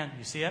is again.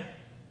 You see it?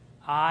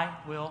 I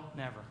will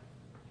never.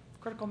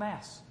 Critical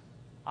mass.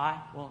 I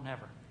will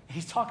never.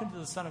 He's talking to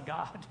the Son of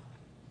God.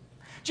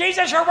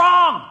 Jesus, you're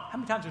wrong. How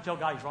many times do we tell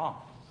God he's wrong?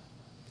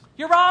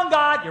 You're wrong,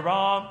 God. You're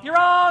wrong. You're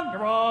wrong.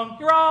 You're wrong.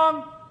 You're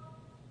wrong.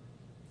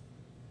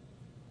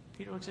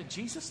 Peter looks at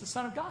Jesus, the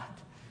Son of God,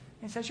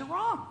 and says, you're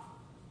wrong.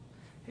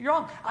 You're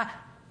wrong.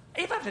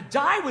 If I have to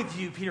die with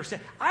you, Peter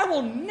said, I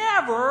will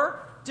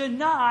never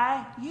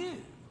deny you.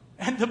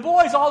 And the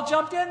boys all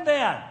jumped in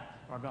then.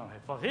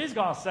 Well, he's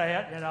going to say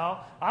it,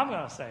 I'm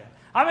going to say it.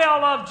 I mean, I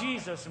love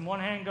Jesus. And one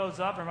hand goes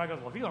up, and everybody goes,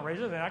 well, if you're going to raise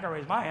it, then I got to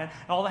raise my hand.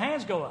 And all the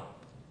hands go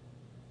up.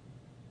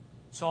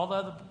 So all the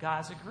other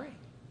guys agree.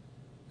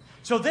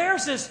 So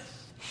there's this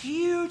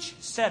huge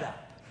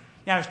setup.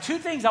 Now, there's 2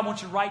 things I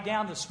want you to write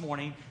down this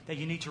morning that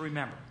you need to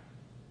remember.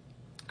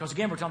 Because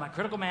again, we're talking about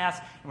critical mass,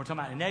 and we're talking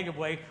about in a negative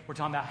way. We're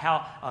talking about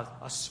how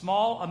a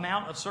small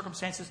amount of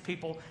circumstances,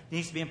 people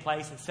needs to be in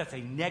place that sets a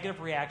negative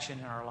reaction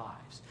in our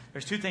lives.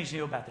 There's two things you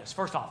know about this.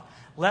 First off,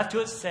 left to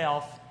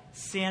itself,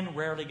 sin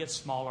rarely gets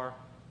smaller,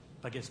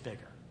 but gets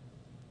bigger.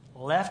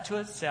 Left to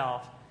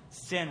itself,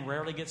 sin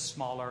rarely gets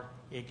smaller,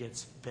 it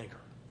gets bigger.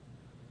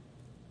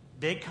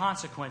 Big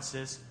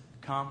consequences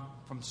come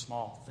from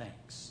small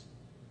things.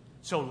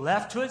 So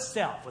left to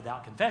itself,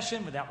 without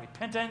confession, without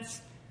repentance,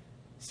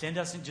 sin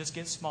doesn't just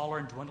get smaller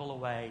and dwindle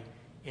away.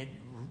 It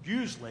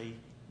usually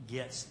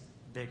gets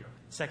bigger.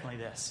 Secondly,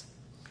 this.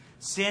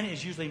 Sin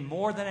is usually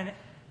more than an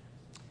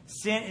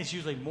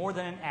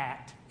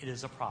act. It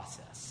is a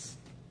process.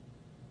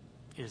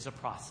 It is a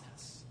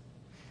process.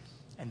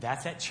 And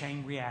that's that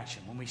chain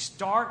reaction. When we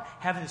start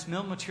having this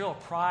mental material of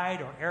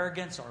pride or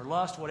arrogance or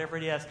lust, whatever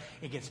it is,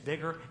 it gets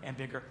bigger and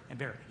bigger and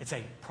bigger. It's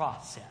a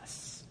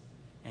process.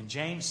 And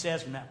James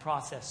says when that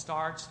process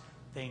starts,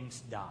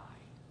 things die.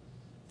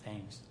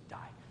 Things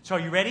die. So are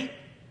you ready?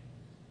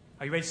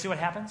 Are you ready to see what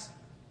happens?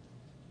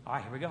 All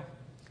right, here we go.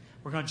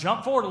 We're going to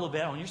jump forward a little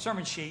bit on your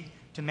sermon sheet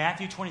to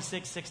Matthew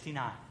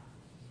 26:69.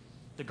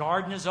 The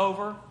garden is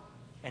over,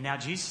 and now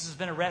Jesus has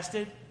been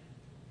arrested,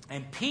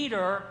 and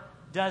Peter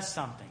does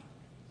something.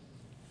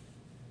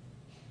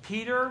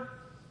 Peter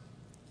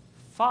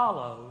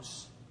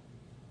follows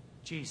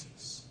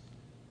Jesus.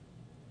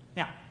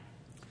 Now,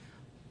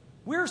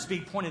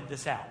 Wiersbe pointed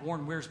this out.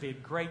 Warren Wiersbe, a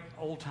great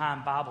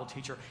old-time Bible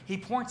teacher, he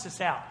points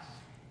this out.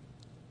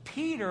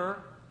 Peter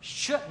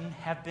shouldn't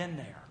have been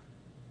there.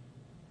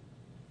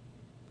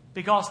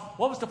 Because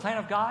what was the plan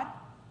of God?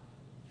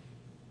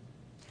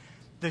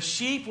 The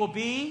sheep will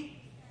be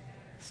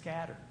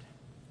scattered.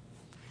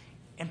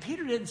 And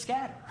Peter didn't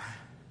scatter.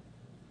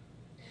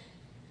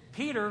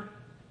 Peter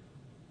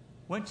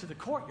went to the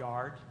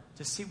courtyard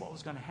to see what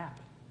was going to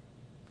happen.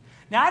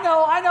 Now, I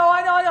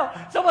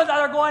know. Someone's out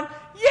there going,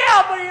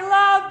 yeah, but he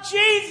loved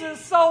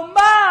Jesus so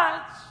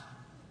much.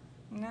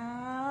 No,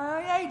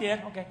 yeah, he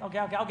did. Okay,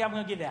 I'm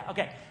going to give that.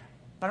 Okay,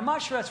 but I'm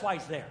not sure that's why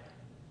he's there.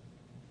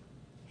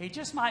 He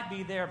just might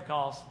be there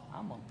because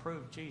I'm going to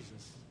prove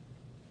Jesus.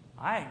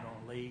 I ain't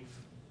going to leave.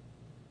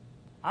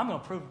 I'm going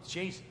to prove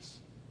Jesus.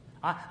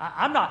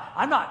 I'm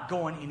not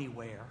going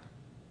anywhere.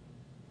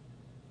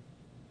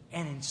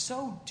 And in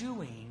so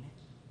doing,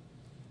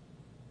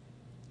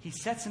 he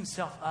sets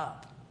himself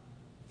up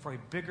for a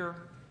bigger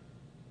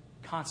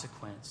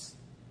consequence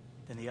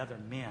than the other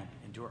men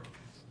endured.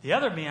 The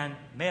other men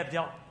may have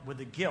dealt with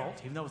the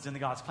guilt, even though it was in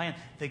God's plan,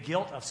 the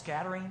guilt of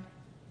scattering.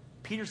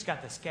 Peter's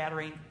got the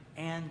scattering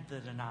and the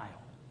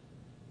denial.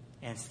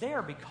 And it's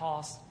there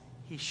because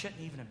he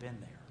shouldn't even have been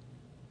there.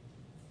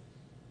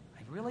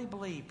 I really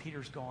believe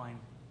Peter's going,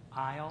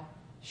 I'll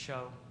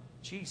show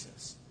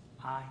Jesus.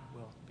 I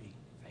will be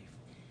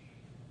faithful.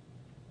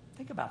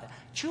 Think about that.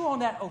 Chew on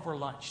that over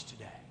lunch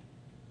today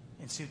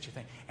and see what you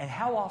think. And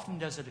how often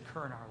does it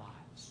occur in our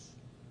lives?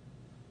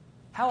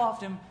 How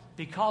often,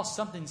 because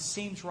something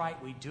seems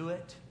right, we do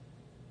it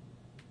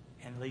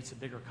and it leads to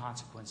bigger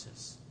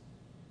consequences,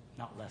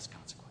 not less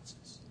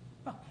consequences.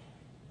 Well,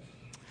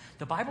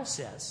 the Bible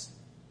says,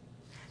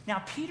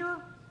 now Peter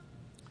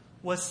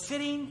was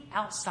sitting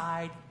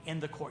outside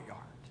in the courtyard.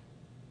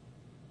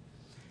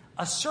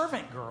 A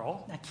servant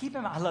girl, now keep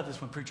in mind, I love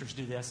this when preachers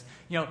do this.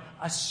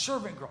 A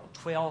servant girl,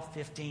 12,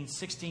 15,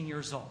 16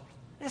 years old.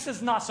 This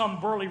is not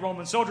some burly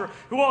Roman soldier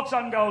who walks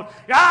up and goes,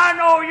 I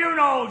know you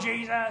know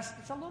Jesus.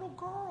 It's a little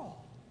girl.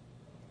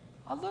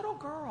 A little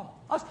girl.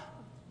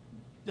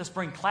 Let's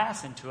bring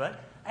class into it.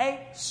 A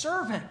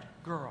servant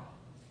girl.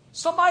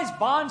 Somebody's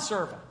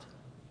bondservant.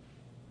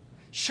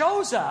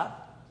 Shows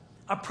up,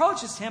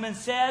 approaches him and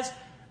says,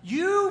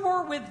 you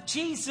were with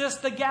Jesus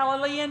the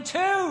Galilean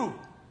too.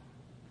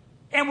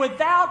 And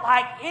without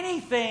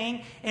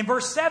anything, in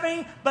verse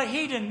 70, but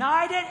he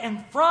denied it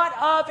in front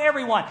of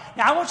everyone.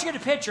 Now, I want you to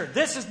get a picture.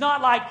 This is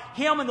not like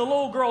him and the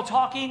little girl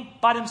talking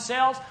by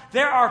themselves.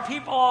 There are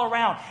people all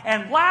around.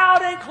 And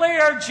loud and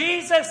clear,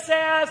 Jesus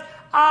says,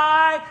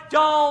 I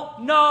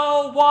don't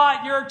know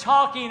what you're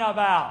talking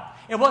about.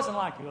 It wasn't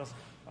like he was,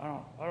 I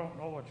don't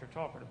know what you're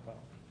talking about.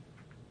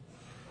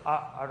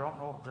 I don't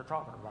know what you're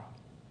talking about.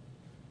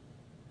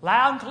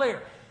 Loud and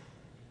clear.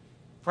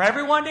 For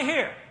everyone to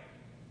hear.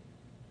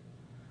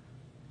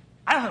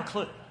 I don't have a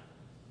clue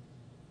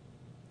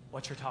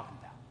what you're talking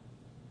about.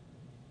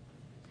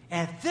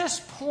 And at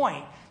this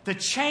point, the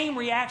chain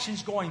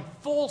reaction's going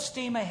full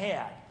steam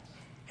ahead.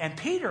 And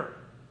Peter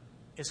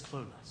is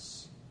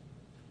clueless.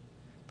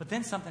 But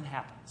then something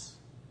happens.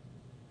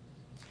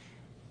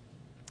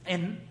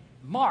 In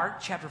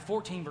Mark chapter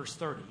 14, verse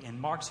 30, in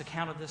Mark's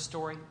account of this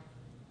story,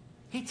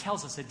 he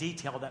tells us a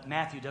detail that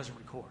Matthew doesn't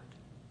record.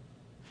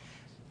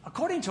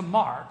 According to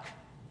Mark,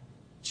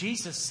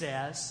 Jesus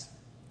says,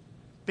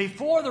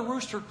 before the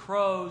rooster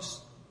crows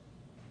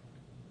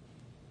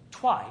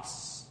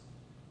twice,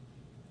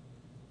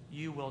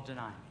 you will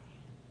deny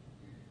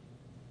me.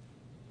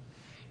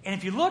 And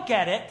if you look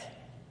at it,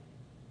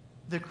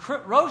 the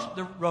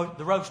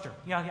roaster.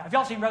 Have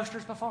y'all seen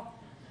roasters before?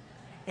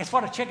 It's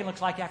what a chicken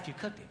looks like after you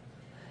cook it.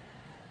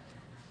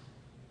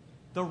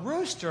 The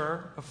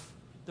rooster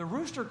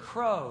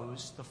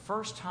crows the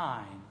first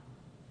time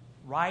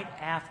right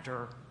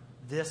after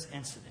this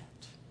incident.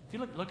 If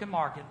you look at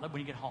Mark when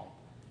you get home.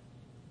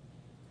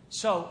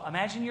 So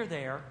imagine you're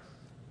there.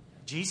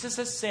 Jesus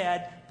has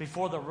said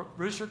before the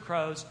rooster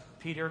crows,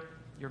 Peter,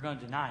 you're going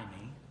to deny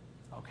me.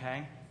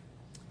 Okay?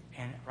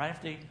 And right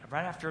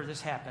after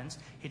this happens,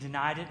 he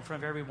denied it in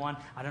front of everyone.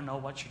 I don't know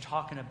what you're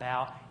talking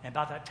about. And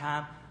about that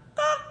time,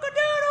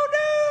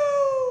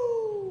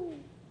 cock-a-doodle-doo!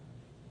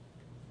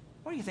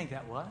 What do you think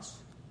that was?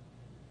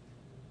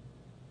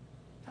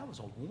 That was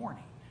a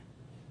warning.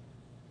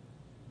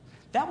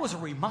 That was a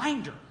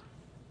reminder.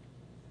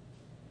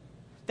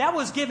 That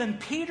was giving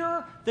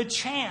Peter the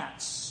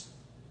chance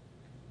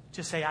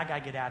to say, I got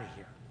to get out of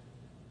here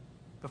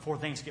before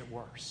things get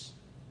worse.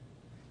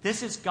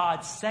 This is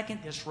God's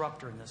second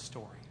disruptor in this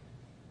story.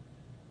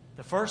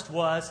 The first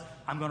was,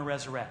 I'm going to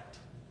resurrect.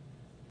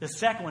 The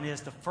second one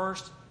is the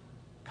first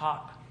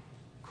cock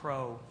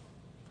crow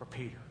for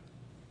Peter.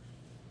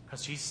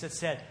 Because Jesus had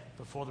said,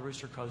 before the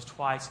rooster crows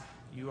twice,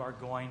 you are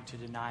going to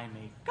deny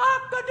me.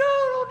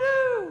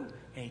 Cock-a-doodle-doo!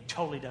 And he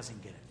totally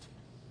doesn't get it.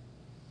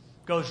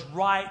 Goes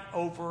right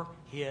over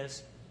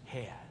his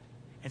head.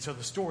 And so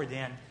the story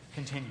then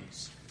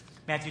continues.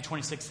 Matthew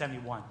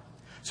 26:71.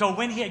 So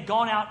when he had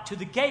gone out to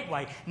the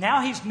gateway,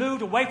 now he's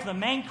moved away from the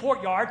main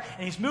courtyard,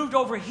 and he's moved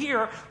over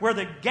here where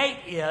the gate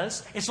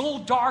is. It's a little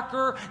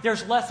darker.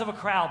 There's less of a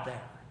crowd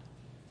there.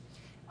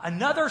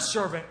 Another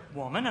servant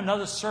woman,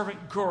 another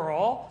servant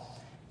girl,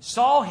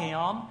 saw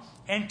him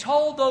and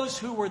told those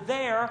who were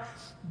there,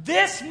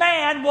 this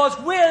man was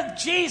with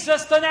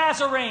Jesus the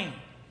Nazarene.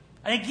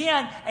 And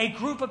again, a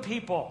group of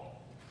people.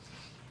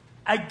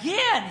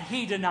 Again,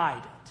 he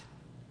denied it.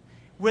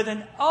 With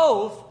an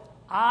oath,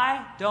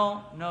 I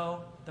don't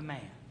know the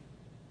man.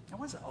 Now,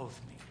 what does an oath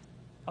mean?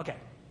 Okay.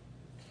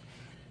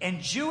 In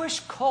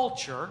Jewish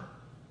culture,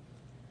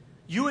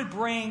 you would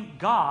bring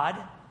God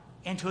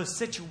into a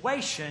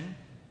situation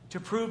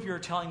to prove you're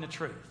telling the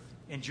truth.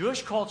 In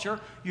Jewish culture,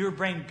 you would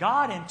bring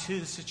God into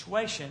the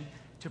situation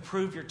to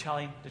prove you're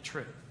telling the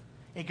truth.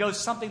 It goes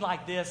something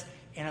like this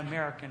in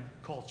American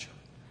culture.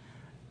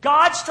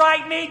 God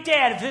strike me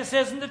dead if this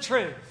isn't the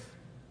truth.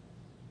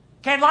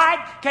 Can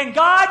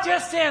God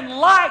just send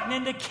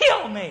lightning to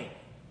kill me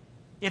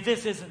if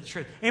this isn't the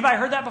truth? Anybody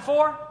heard that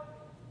before?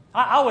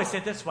 I always say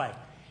it this way.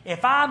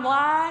 If I'm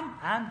lying,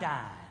 I'm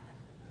dying.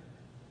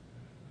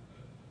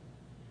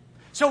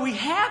 So we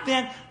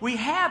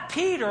have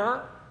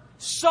Peter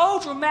so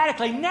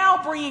dramatically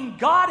now bringing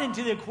God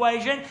into the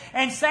equation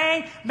and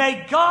saying,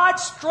 may God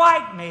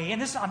strike me.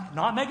 And this, I'm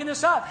not making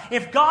this up.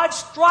 If God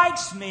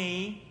strikes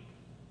me,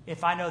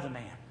 if I know the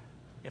man,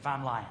 if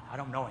I'm lying, I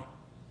don't know him.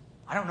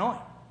 I don't know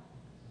him.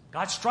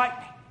 God strike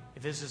me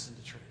if this isn't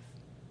the truth.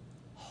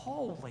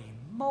 Holy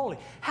moly.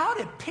 How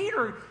did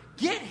Peter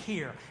get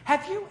here?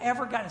 Have you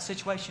ever gotten in a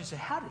situation and said,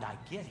 how did I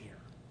get here?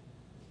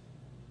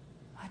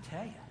 I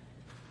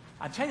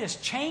tell you this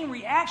chain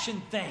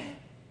reaction thing.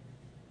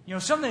 You know,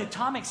 some of the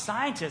atomic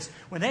scientists,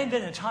 when they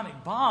invented an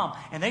atomic bomb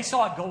and they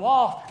saw it go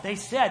off, they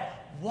said,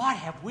 what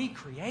have we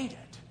created?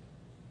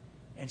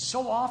 And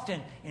so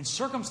often in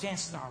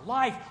circumstances in our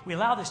life, we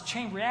allow this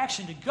chain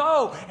reaction to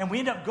go, and we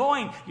end up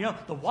going, you know,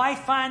 the wife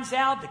finds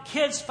out, the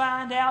kids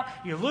find out,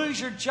 you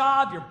lose your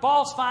job, your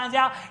boss finds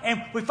out,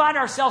 and we find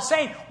ourselves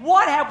saying,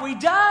 what have we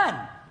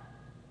done?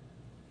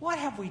 What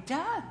have we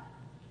done?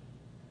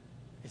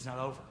 It's not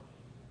over.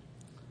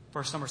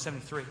 Verse number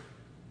 73.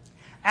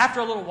 After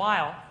a little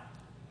while,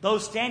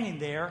 those standing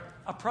there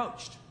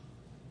approached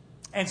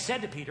and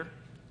said to Peter,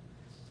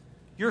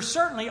 you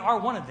certainly are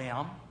one of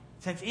them,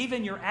 since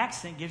even your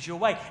accent gives you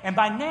away. And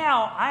by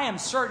now, I am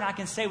certain I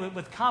can say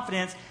with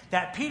confidence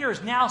that Peter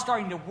is now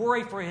starting to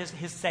worry for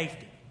his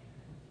safety.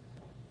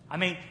 I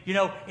mean, you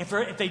know,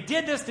 if they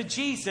did this to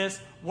Jesus,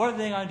 what are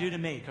they going to do to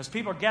me? Because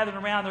people are gathering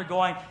around, they're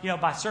going, you know,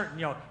 by certain,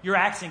 you know, your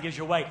accent gives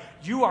you away.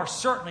 You are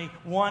certainly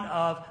one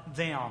of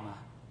them.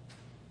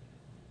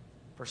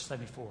 Verse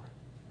 74.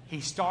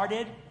 He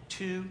started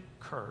to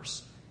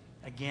curse.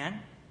 Again,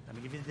 let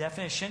me give you the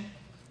definition.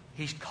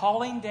 He's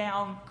calling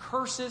down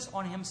curses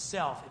on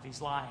himself if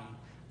he's lying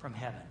from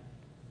heaven.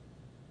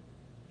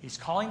 He's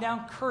calling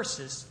down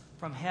curses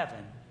from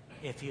heaven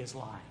if he is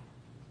lying.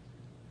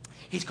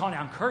 He's calling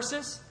down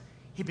curses.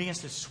 He begins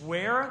to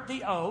swear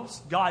the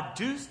oaths. God,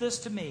 do this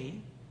to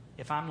me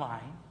if I'm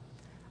lying.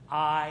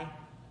 I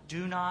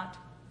do not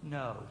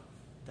know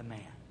the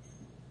man.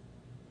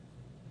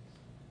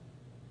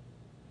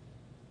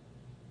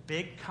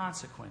 Big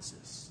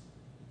consequences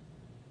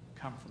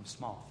come from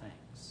small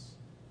things.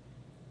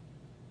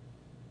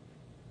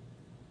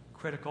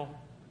 Critical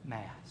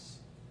mass.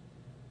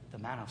 The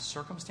amount of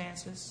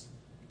circumstances,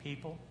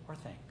 people, or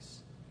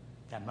things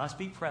that must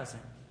be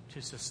present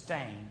to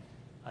sustain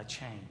a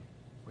chain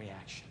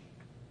reaction.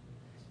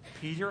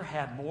 Peter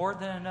had more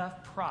than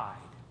enough pride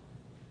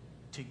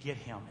to get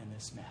him in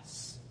this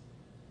mess.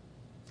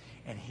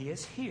 And he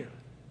is here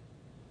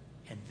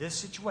in this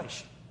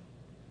situation,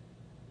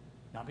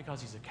 not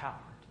because he's a coward,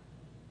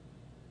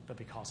 but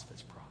because of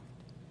his pride.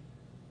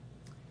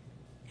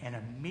 And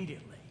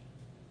immediately,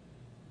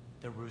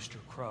 the rooster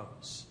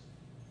crows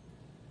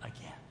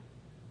again.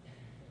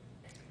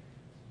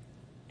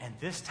 And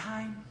this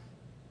time,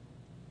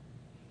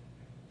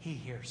 he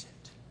hears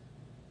it.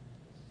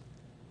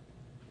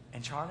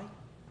 And Charlie,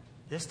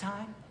 this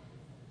time,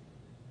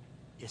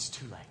 it's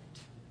too late.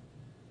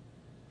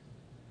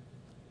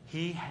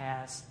 He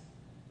has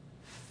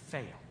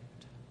failed.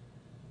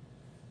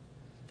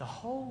 The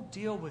whole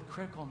deal with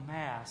critical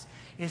mass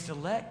is to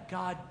let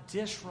God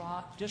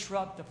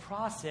disrupt the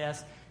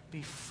process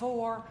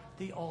before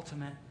the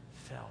ultimate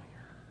failure.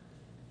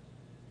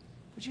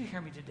 Would you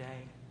hear me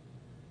today?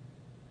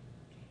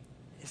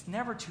 It's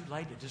never too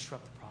late to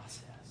disrupt the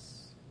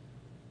process.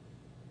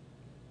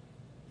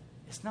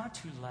 It's not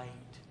too late.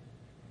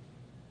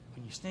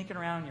 When you're sneaking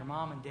around your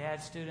mom and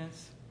dad's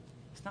students,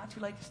 it's not too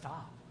late to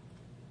stop.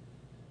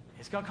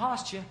 It's going to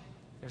cost you.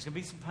 There's going to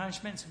be some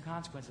punishment and some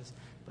consequences,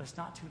 but it's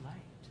not too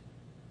late.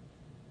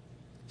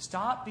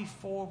 Stop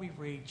before we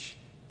reach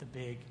the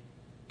big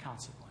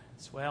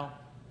consequence. Well,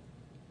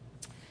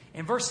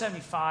 in verse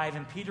 75,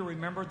 and Peter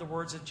remembered the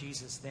words of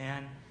Jesus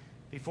then,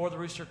 before the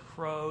rooster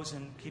crows,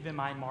 and keep in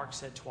mind Mark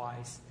said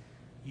twice,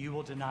 you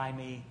will deny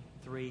me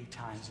 3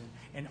 times.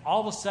 And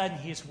all of a sudden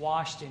he is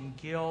washed in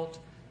guilt,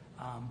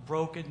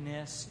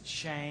 brokenness,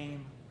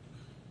 shame.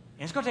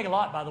 And it's going to take a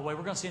lot, by the way.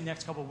 We're going to see in the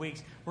next couple of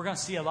weeks, we're going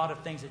to see a lot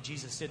of things that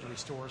Jesus did to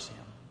restore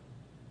him.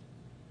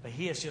 But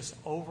he is just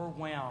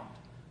overwhelmed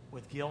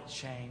with guilt,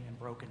 shame, and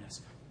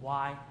brokenness.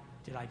 Why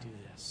did I do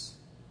this?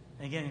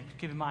 And again,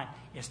 keep in mind,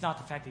 it's not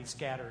the fact that he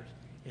scattered.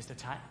 It's the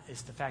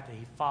fact that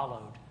he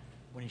followed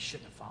when he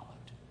shouldn't have followed.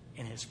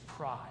 And his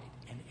pride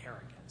and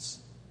arrogance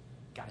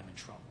got him in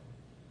trouble.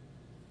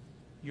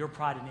 Your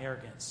pride and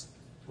arrogance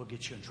will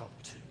get you in trouble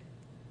too.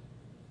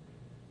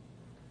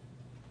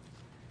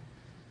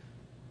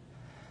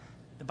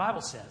 The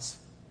Bible says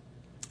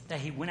that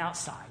he went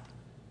outside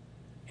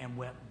and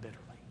wept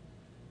bitterly.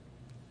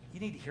 You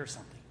need to hear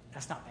something.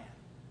 That's not bad.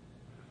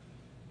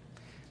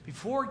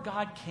 Before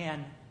God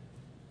can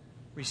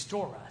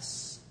restore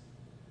us,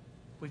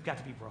 we've got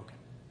to be broken.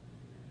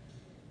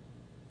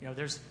 You know,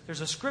 there's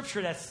a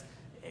scripture that's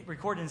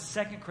recorded in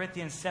 2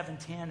 Corinthians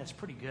 7:10 that's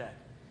pretty good.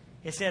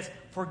 It says,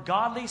 for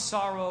godly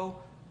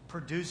sorrow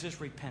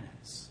produces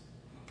repentance.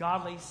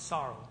 Godly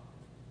sorrow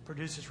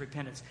produces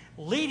repentance,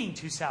 leading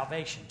to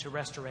salvation, to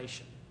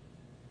restoration.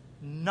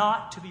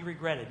 Not to be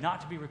regretted,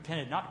 not to be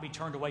repented, not to be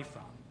turned away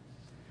from.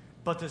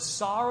 But the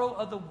sorrow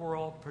of the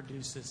world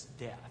produces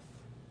death.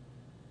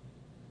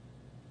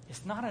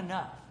 It's not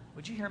enough.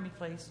 Would you hear me,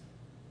 please?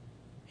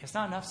 It's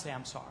not enough to say,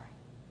 I'm sorry.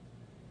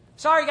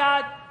 Sorry,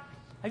 God.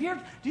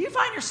 Do you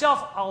find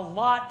yourself a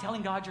lot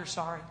telling God you're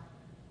sorry?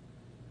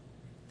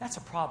 That's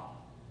a problem.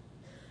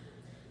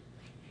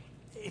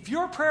 If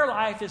your prayer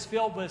life is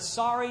filled with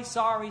sorry,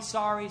 sorry,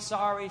 sorry,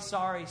 sorry,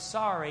 sorry,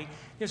 sorry,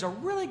 there's a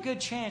really good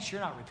chance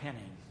you're not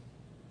repenting.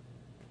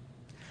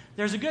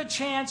 There's a good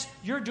chance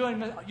you're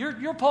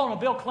pulling a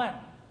Bill Clinton.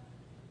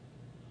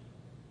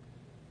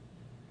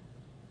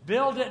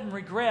 Bill didn't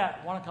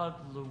regret, want to call it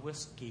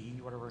Lewinsky,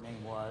 whatever her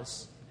name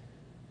was.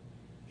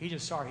 He's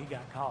just sorry he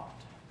got caught.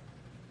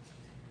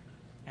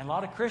 And a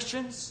lot of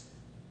Christians,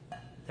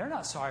 they're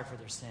not sorry for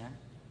their sin.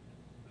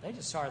 They're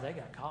just sorry they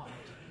got caught.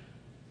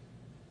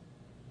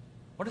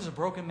 What does a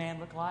broken man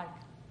look like?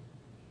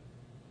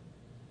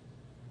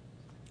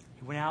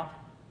 He went out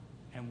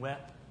and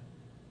wept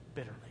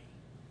bitterly.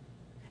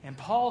 And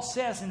Paul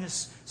says in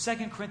this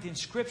 2 Corinthians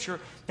scripture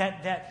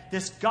that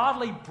this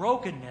godly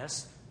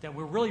brokenness, that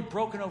we're really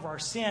broken over our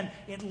sin,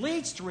 it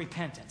leads to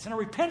repentance. And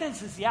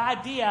repentance is the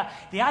idea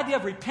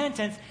of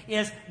repentance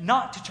is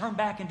not to turn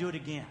back and do it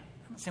again.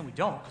 I'm not saying we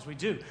don't, because we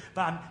do.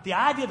 But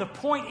the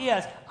point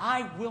is,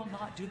 I will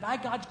not do that. By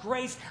God's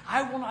grace,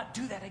 I will not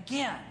do that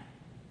again.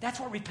 That's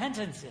what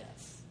repentance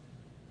is.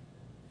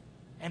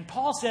 And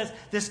Paul says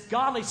this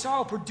godly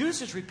sorrow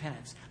produces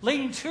repentance,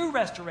 leading to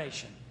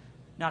restoration,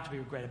 not to be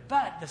regretted.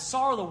 But the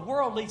sorrow of the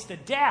world leads to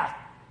death.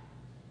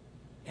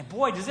 And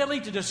boy, does it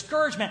lead to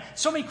discouragement.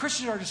 So many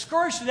Christians are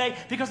discouraged today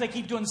because they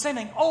keep doing the same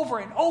thing over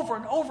and over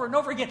and over and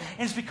over again.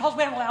 And it's because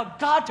we haven't allowed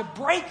God to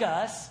break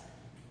us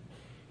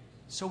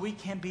so we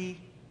can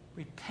be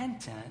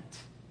repentant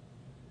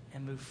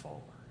and move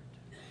forward.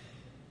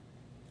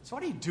 So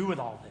what do you do with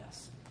all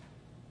this?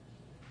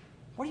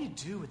 What do you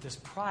do with this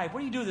pride?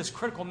 What do you do with this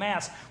critical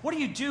mass? What do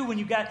you do when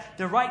you've got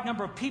the right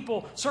number of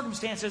people,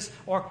 circumstances,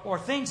 or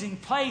things in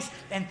place,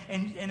 and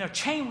a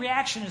chain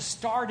reaction is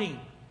starting?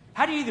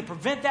 How do you either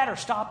prevent that or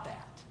stop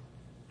that?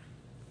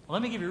 Well,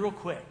 let me give you real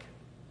quick,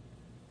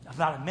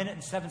 about 1 minute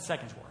and 7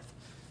 seconds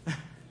worth.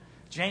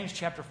 James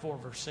chapter 4,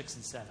 verse 6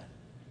 and 7.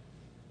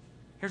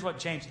 Here's what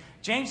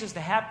James is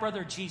the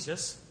half-brother of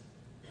Jesus.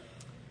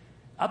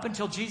 Up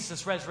until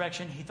Jesus'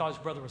 resurrection, he thought his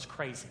brother was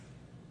crazy.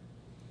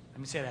 Let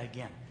me say that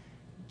again.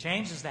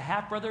 James is the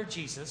half-brother of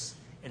Jesus,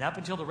 and up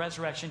until the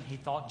resurrection, he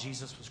thought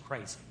Jesus was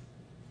crazy.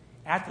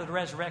 After the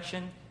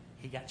resurrection,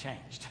 he got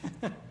changed.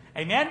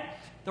 Amen?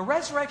 The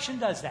resurrection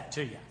does that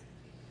to you.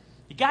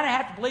 You kind of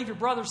have to believe your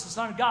brother's the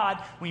Son of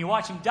God when you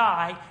watch him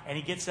die and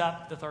he gets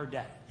up the third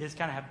day. You just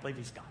kind of have to believe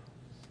he's God.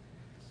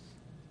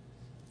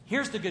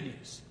 Here's the good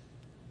news.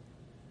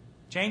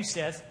 James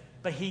says,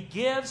 but he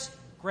gives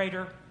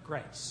greater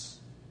grace.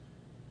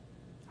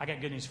 I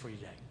got good news for you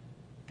today.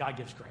 God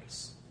gives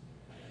grace.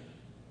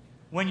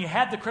 When you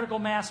have the critical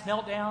mass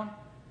meltdown,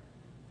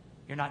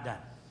 you're not done.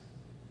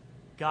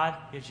 God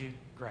gives you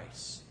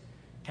grace.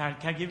 Can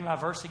I give you my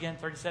verse again?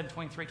 37,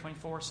 23,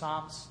 24,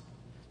 Psalms.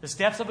 The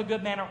steps of a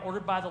good man are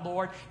ordered by the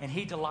Lord, and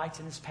he delights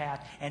in his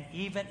path. And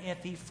even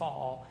if he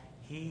fall,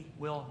 he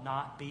will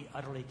not be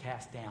utterly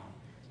cast down,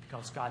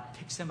 because God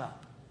picks him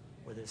up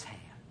with his hand.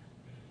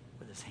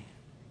 With his hand.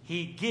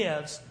 He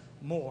gives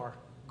more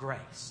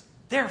grace.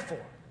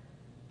 Therefore,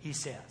 he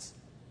says,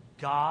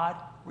 God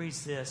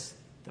resists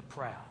the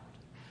proud.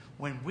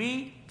 When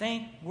we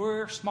think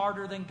we're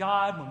smarter than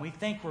God, when we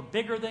think we're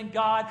bigger than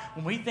God,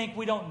 when we think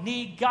we don't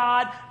need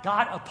God,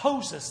 God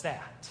opposes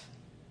that.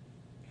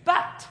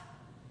 But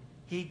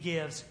he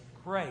gives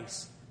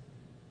grace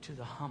to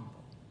the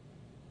humble.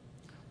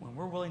 When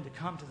we're willing to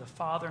come to the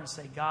Father and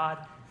say, God,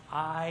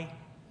 I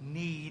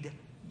need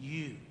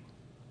you.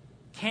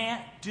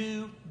 Can't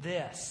do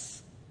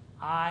this.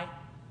 I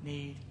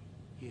need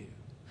you.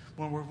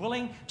 When we're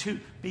willing to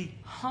be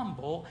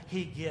humble,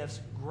 he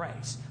gives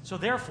grace. So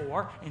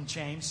therefore, in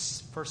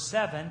James, verse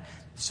 7,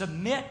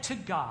 submit to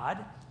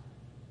God,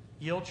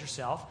 yield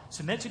yourself,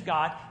 submit to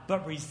God,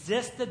 but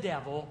resist the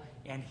devil,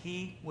 and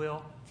he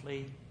will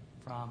flee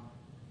from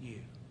you.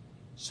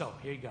 So,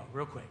 here you go,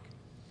 real quick.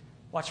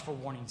 Watch for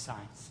warning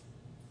signs.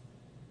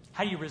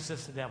 How do you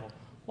resist the devil?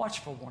 Watch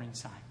for warning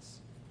signs.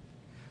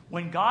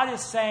 When God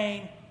is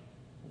saying,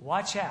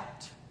 watch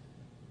out,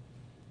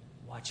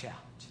 watch out.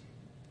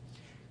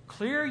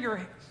 Clear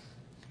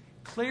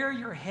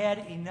your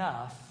head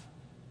enough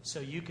so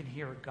you can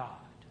hear God.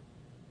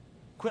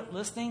 Quit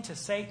listening to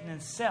Satan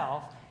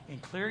himself and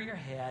clear your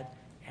head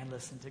and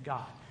listen to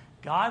God.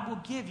 God will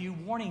give you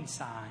warning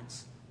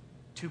signs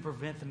to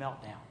prevent the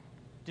meltdown,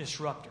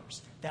 disruptors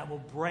that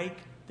will break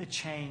the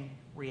chain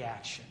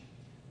reaction.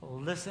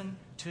 Listen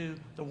to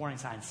the warning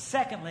signs.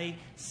 Secondly,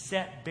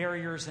 set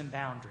barriers and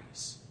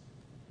boundaries.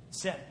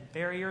 Set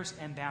barriers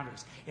and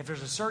boundaries. If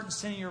there's a certain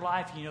sin in your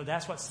life, you know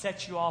that's what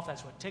sets you off,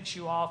 that's what ticks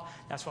you off,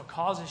 that's what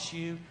causes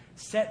you.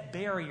 Set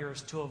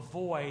barriers to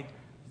avoid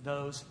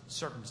those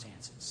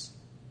circumstances.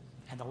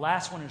 And the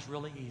last one is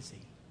really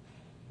easy.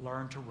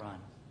 Learn to run.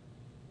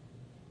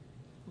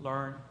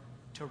 Learn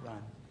to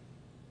run.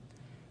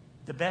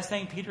 The best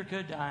thing Peter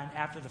could have done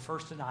after the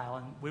first denial,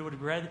 and he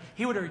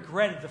would have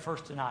regretted the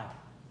first denial.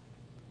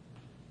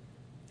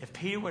 If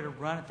Peter would have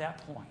run at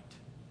that point,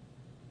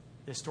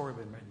 this story would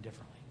have been written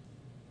differently.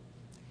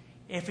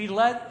 If he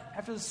led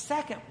after the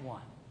second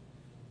one,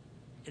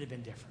 it would have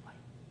been differently.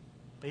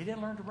 But he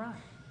didn't learn to run.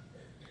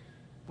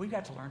 We've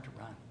got to learn to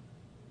run.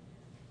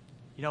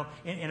 You know,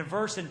 in a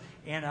verse in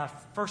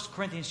 1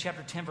 Corinthians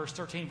chapter 10, verse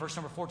 13, verse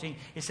number 14,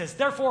 it says,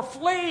 therefore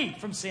flee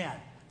from sin.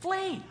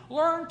 Flee.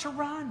 Learn to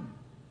run.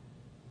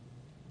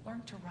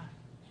 Learn to run.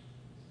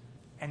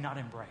 And not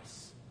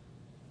embrace.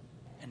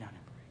 And not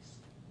embrace.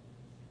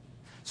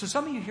 So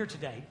some of you here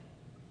today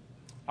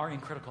are in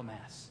critical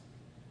mass.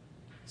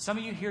 Some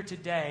of you here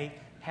today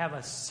have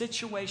a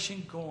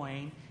situation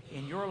going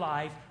in your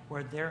life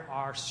where there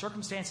are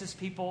circumstances,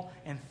 people,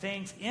 and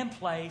things in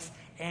place,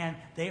 and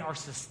they are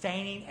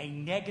sustaining a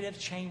negative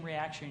chain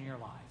reaction in your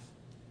life.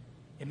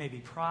 It may be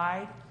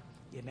pride.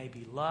 It may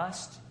be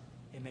lust.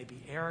 It may be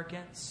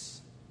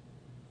arrogance.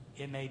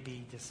 It may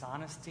be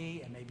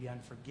dishonesty. It may be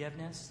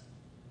unforgiveness.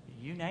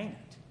 You name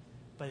it.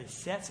 But it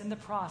sets in the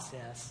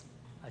process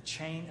a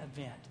chain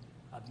event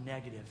of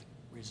negative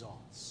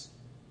results.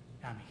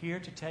 I'm here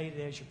to tell you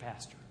today as your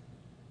pastor.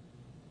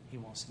 He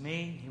wants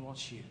me, he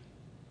wants you.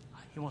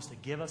 He wants to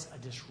give us a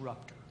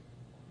disruptor.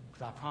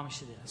 Because I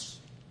promise you this.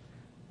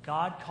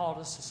 God called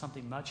us to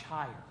something much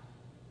higher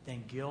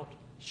than guilt,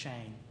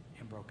 shame,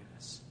 and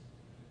brokenness.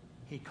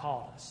 He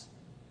called us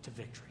to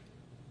victory.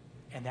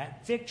 And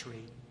that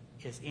victory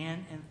is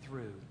in and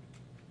through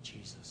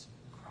Jesus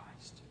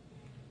Christ.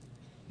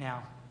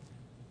 Now,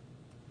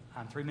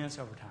 I'm 3 minutes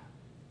over time.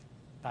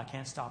 But I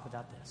can't stop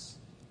without this.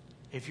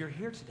 If you're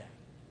here today,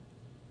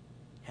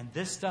 and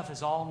this stuff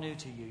is all new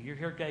to you. You're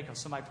here today because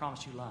somebody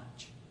promised you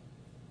lunch.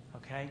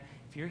 Okay?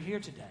 If you're here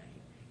today,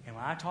 and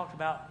when I talked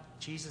about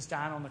Jesus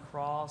dying on the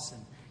cross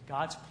and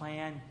God's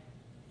plan,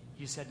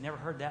 you said, never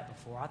heard that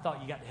before. I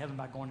thought you got to heaven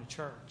by going to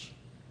church.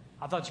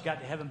 I thought you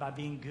got to heaven by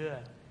being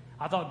good.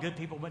 I thought good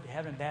people went to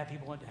heaven and bad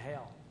people went to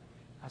hell.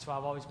 That's what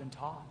I've always been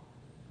taught.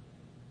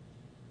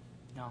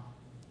 No.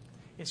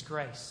 It's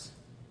grace.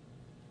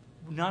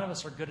 None of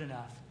us are good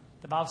enough.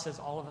 The Bible says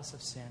all of us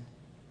have sinned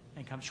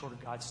and come short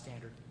of God's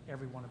standard.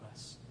 Every one of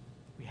us.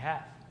 We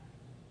have.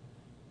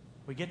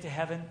 We get to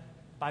heaven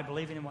by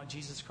believing in what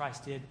Jesus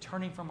Christ did,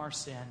 turning from our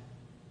sin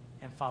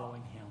and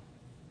following him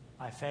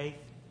by faith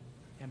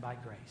and by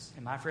grace.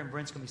 And my friend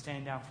Brent's going to be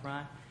standing down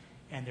front,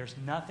 and there's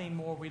nothing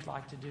more we'd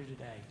like to do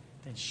today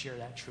than share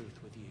that truth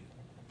with you.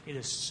 It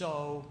is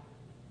so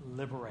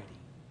liberating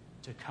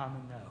to come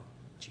and know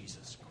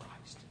Jesus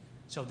Christ.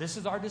 So this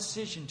is our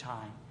decision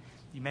time.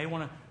 You may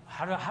want to,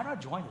 how do I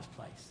join this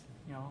place?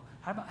 You know,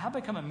 how do I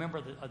become a member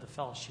of the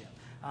fellowship?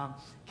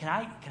 Can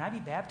I be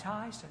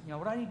baptized?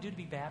 What do I need to do to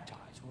be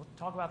baptized? We'll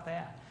talk about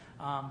that.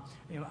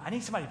 I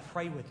need somebody to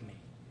pray with me.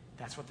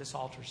 That's what this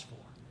altar's for.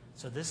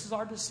 So this is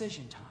our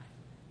decision time.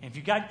 And if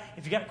you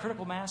got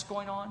critical mass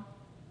going on,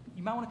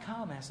 you might want to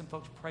come and have some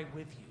folks pray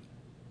with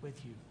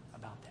you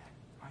about that.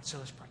 All right, so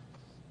let's pray.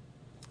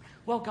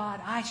 Well, God,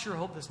 I sure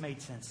hope this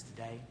made sense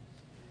today.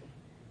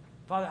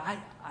 Father,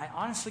 I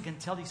honestly can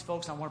tell these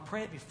folks I want to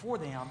pray it before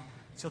them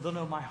so they'll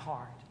know my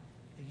heart.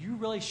 You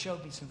really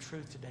showed me some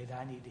truth today that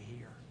I need to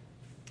hear.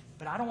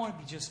 But I don't want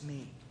to be just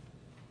me.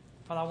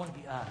 Father, I want to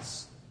be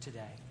us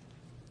today.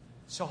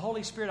 So,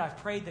 Holy Spirit, I've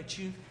prayed that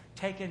you've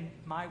taken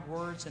my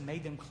words and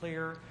made them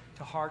clear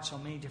to hearts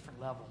on many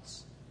different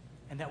levels.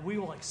 And that we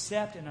will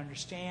accept and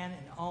understand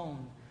and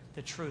own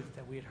the truth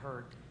that we had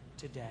heard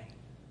today.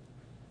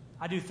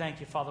 I do thank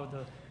you, Father,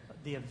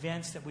 the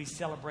events that we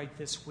celebrate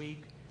this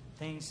week,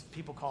 things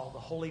people call the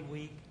Holy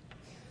Week,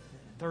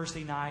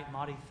 Thursday night,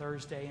 Maundy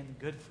Thursday, and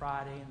Good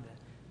Friday, and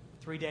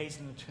the 3 days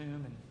in the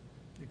tomb, and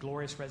the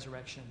glorious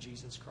resurrection of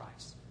Jesus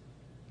Christ.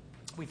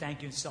 We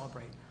thank you and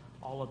celebrate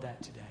all of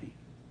that today.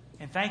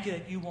 And thank you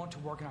that you want to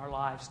work in our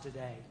lives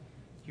today.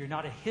 You're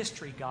not a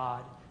history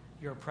God,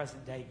 you're a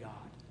present day God.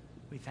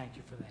 We thank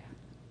you for that.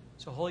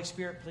 So Holy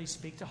Spirit, please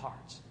speak to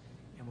hearts,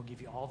 and we'll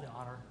give you all the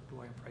honor,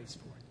 glory, and praise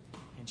for it.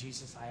 In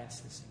Jesus, I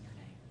ask this in your name.